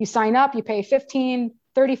community. You sign up, you pay $15,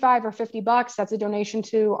 $35 or $50. That's a donation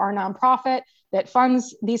to our nonprofit that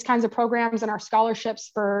funds these kinds of programs and our scholarships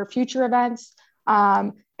for future events.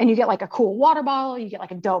 And you get like a cool water bottle, you get like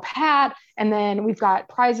a dope hat. And then we've got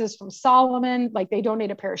prizes from Solomon, like they donate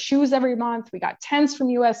a pair of shoes every month. We got tents from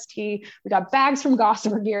UST. We got bags from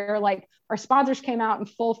Gossamer Gear. Like our sponsors came out in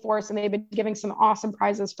full force, and they've been giving some awesome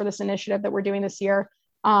prizes for this initiative that we're doing this year.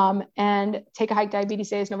 And Take a Hike Diabetes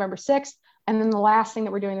Day is November 6th. And then the last thing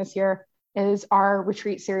that we're doing this year is our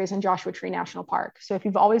retreat series in Joshua Tree National Park. So if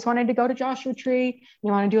you've always wanted to go to Joshua Tree, you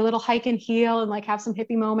want to do a little hike and heal and like have some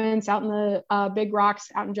hippie moments out in the big rocks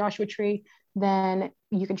out in Joshua Tree, then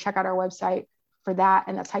you can check out our website for that.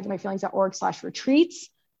 And that's hikingmyfeelings.org/retreats.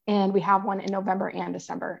 And we have one in November and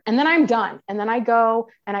December. And then I'm done. And then I go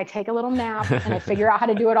and I take a little nap and I figure out how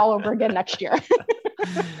to do it all over again next year.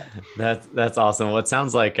 That's awesome. Well, it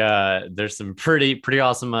sounds like there's some pretty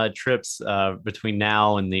awesome trips between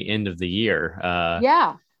now and the end of the year.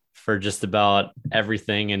 Yeah. For just about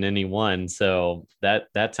everything and anyone. So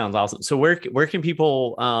that sounds awesome. So where can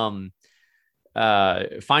people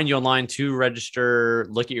find you online to register,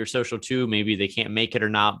 look at your social too? Maybe they can't make it or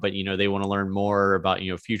not, but they want to learn more about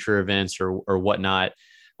future events or whatnot.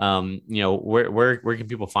 Where can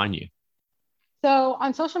people find you? So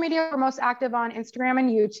on social media, we're most active on Instagram and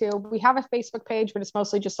YouTube. We have a Facebook page, but it's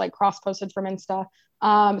mostly just like cross-posted from Insta.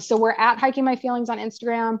 So we're at Hiking My Feelings on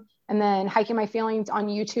Instagram, and then Hiking My Feelings on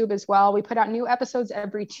YouTube as well. We put out new episodes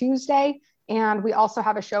every Tuesday. And we also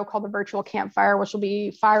have a show called The Virtual Campfire, which will be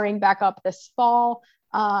firing back up this fall.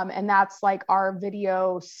 And that's like our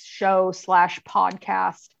video show /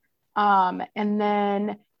 podcast. And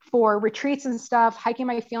then for retreats and stuff,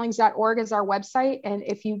 hikingmyfeelings.org is our website. And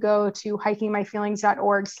if you go to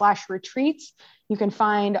hikingmyfeelings.org/retreats, you can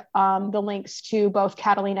find the links to both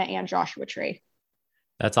Catalina and Joshua Tree.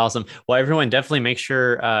 That's awesome. Well, everyone definitely make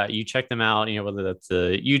sure you check them out, whether that's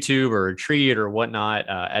a YouTube or a retreat or whatnot.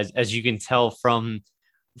 As you can tell from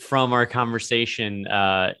our conversation,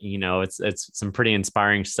 it's some pretty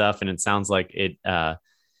inspiring stuff. And it sounds like it,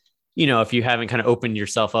 if you haven't kind of opened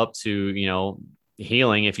yourself up to,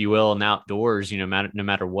 healing, if you will, and outdoors, no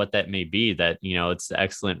matter what that may be, that, it's an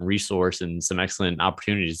excellent resource and some excellent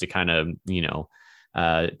opportunities to kind of,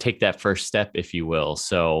 take that first step, if you will.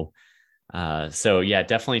 So yeah,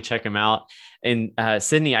 definitely check them out. And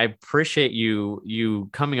Sydney, I appreciate you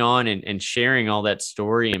coming on and sharing all that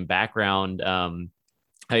story and background.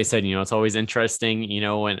 Like I said, it's always interesting,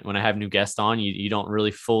 when I have new guests on, you don't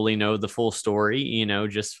really fully know the full story,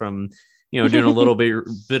 just from, doing a little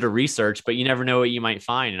bit of research, but you never know what you might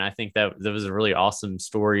find. And I think that was a really awesome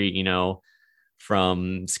story,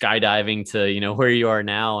 from skydiving to, where you are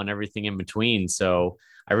now and everything in between. So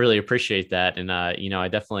I really appreciate that. And, I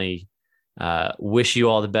definitely wish you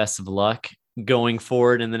all the best of luck going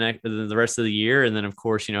forward in the rest of the year. And then, of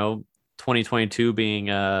course, 2022 being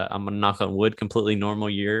I'm gonna knock on wood, completely normal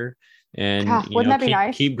year, and wouldn't that be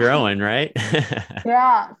nice? Keep growing, right?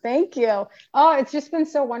 Yeah, thank you. Oh, it's just been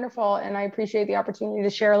so wonderful, and I appreciate the opportunity to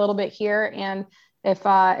share a little bit here. And if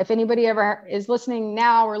anybody ever is listening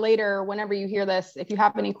now or later, whenever you hear this, if you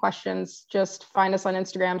have any questions, just find us on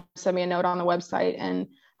Instagram, send me a note on the website, and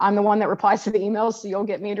I'm the one that replies to the emails, so you'll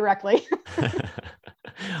get me directly.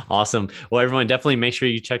 Awesome. Well, everyone, definitely make sure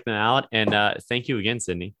you check them out, and thank you again,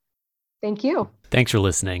 Sydney. Thank you. Thanks for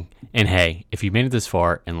listening. And hey, if you made it this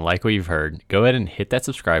far and like what you've heard, go ahead and hit that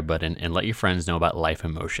subscribe button and let your friends know about Life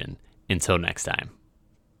in Motion. Until next time.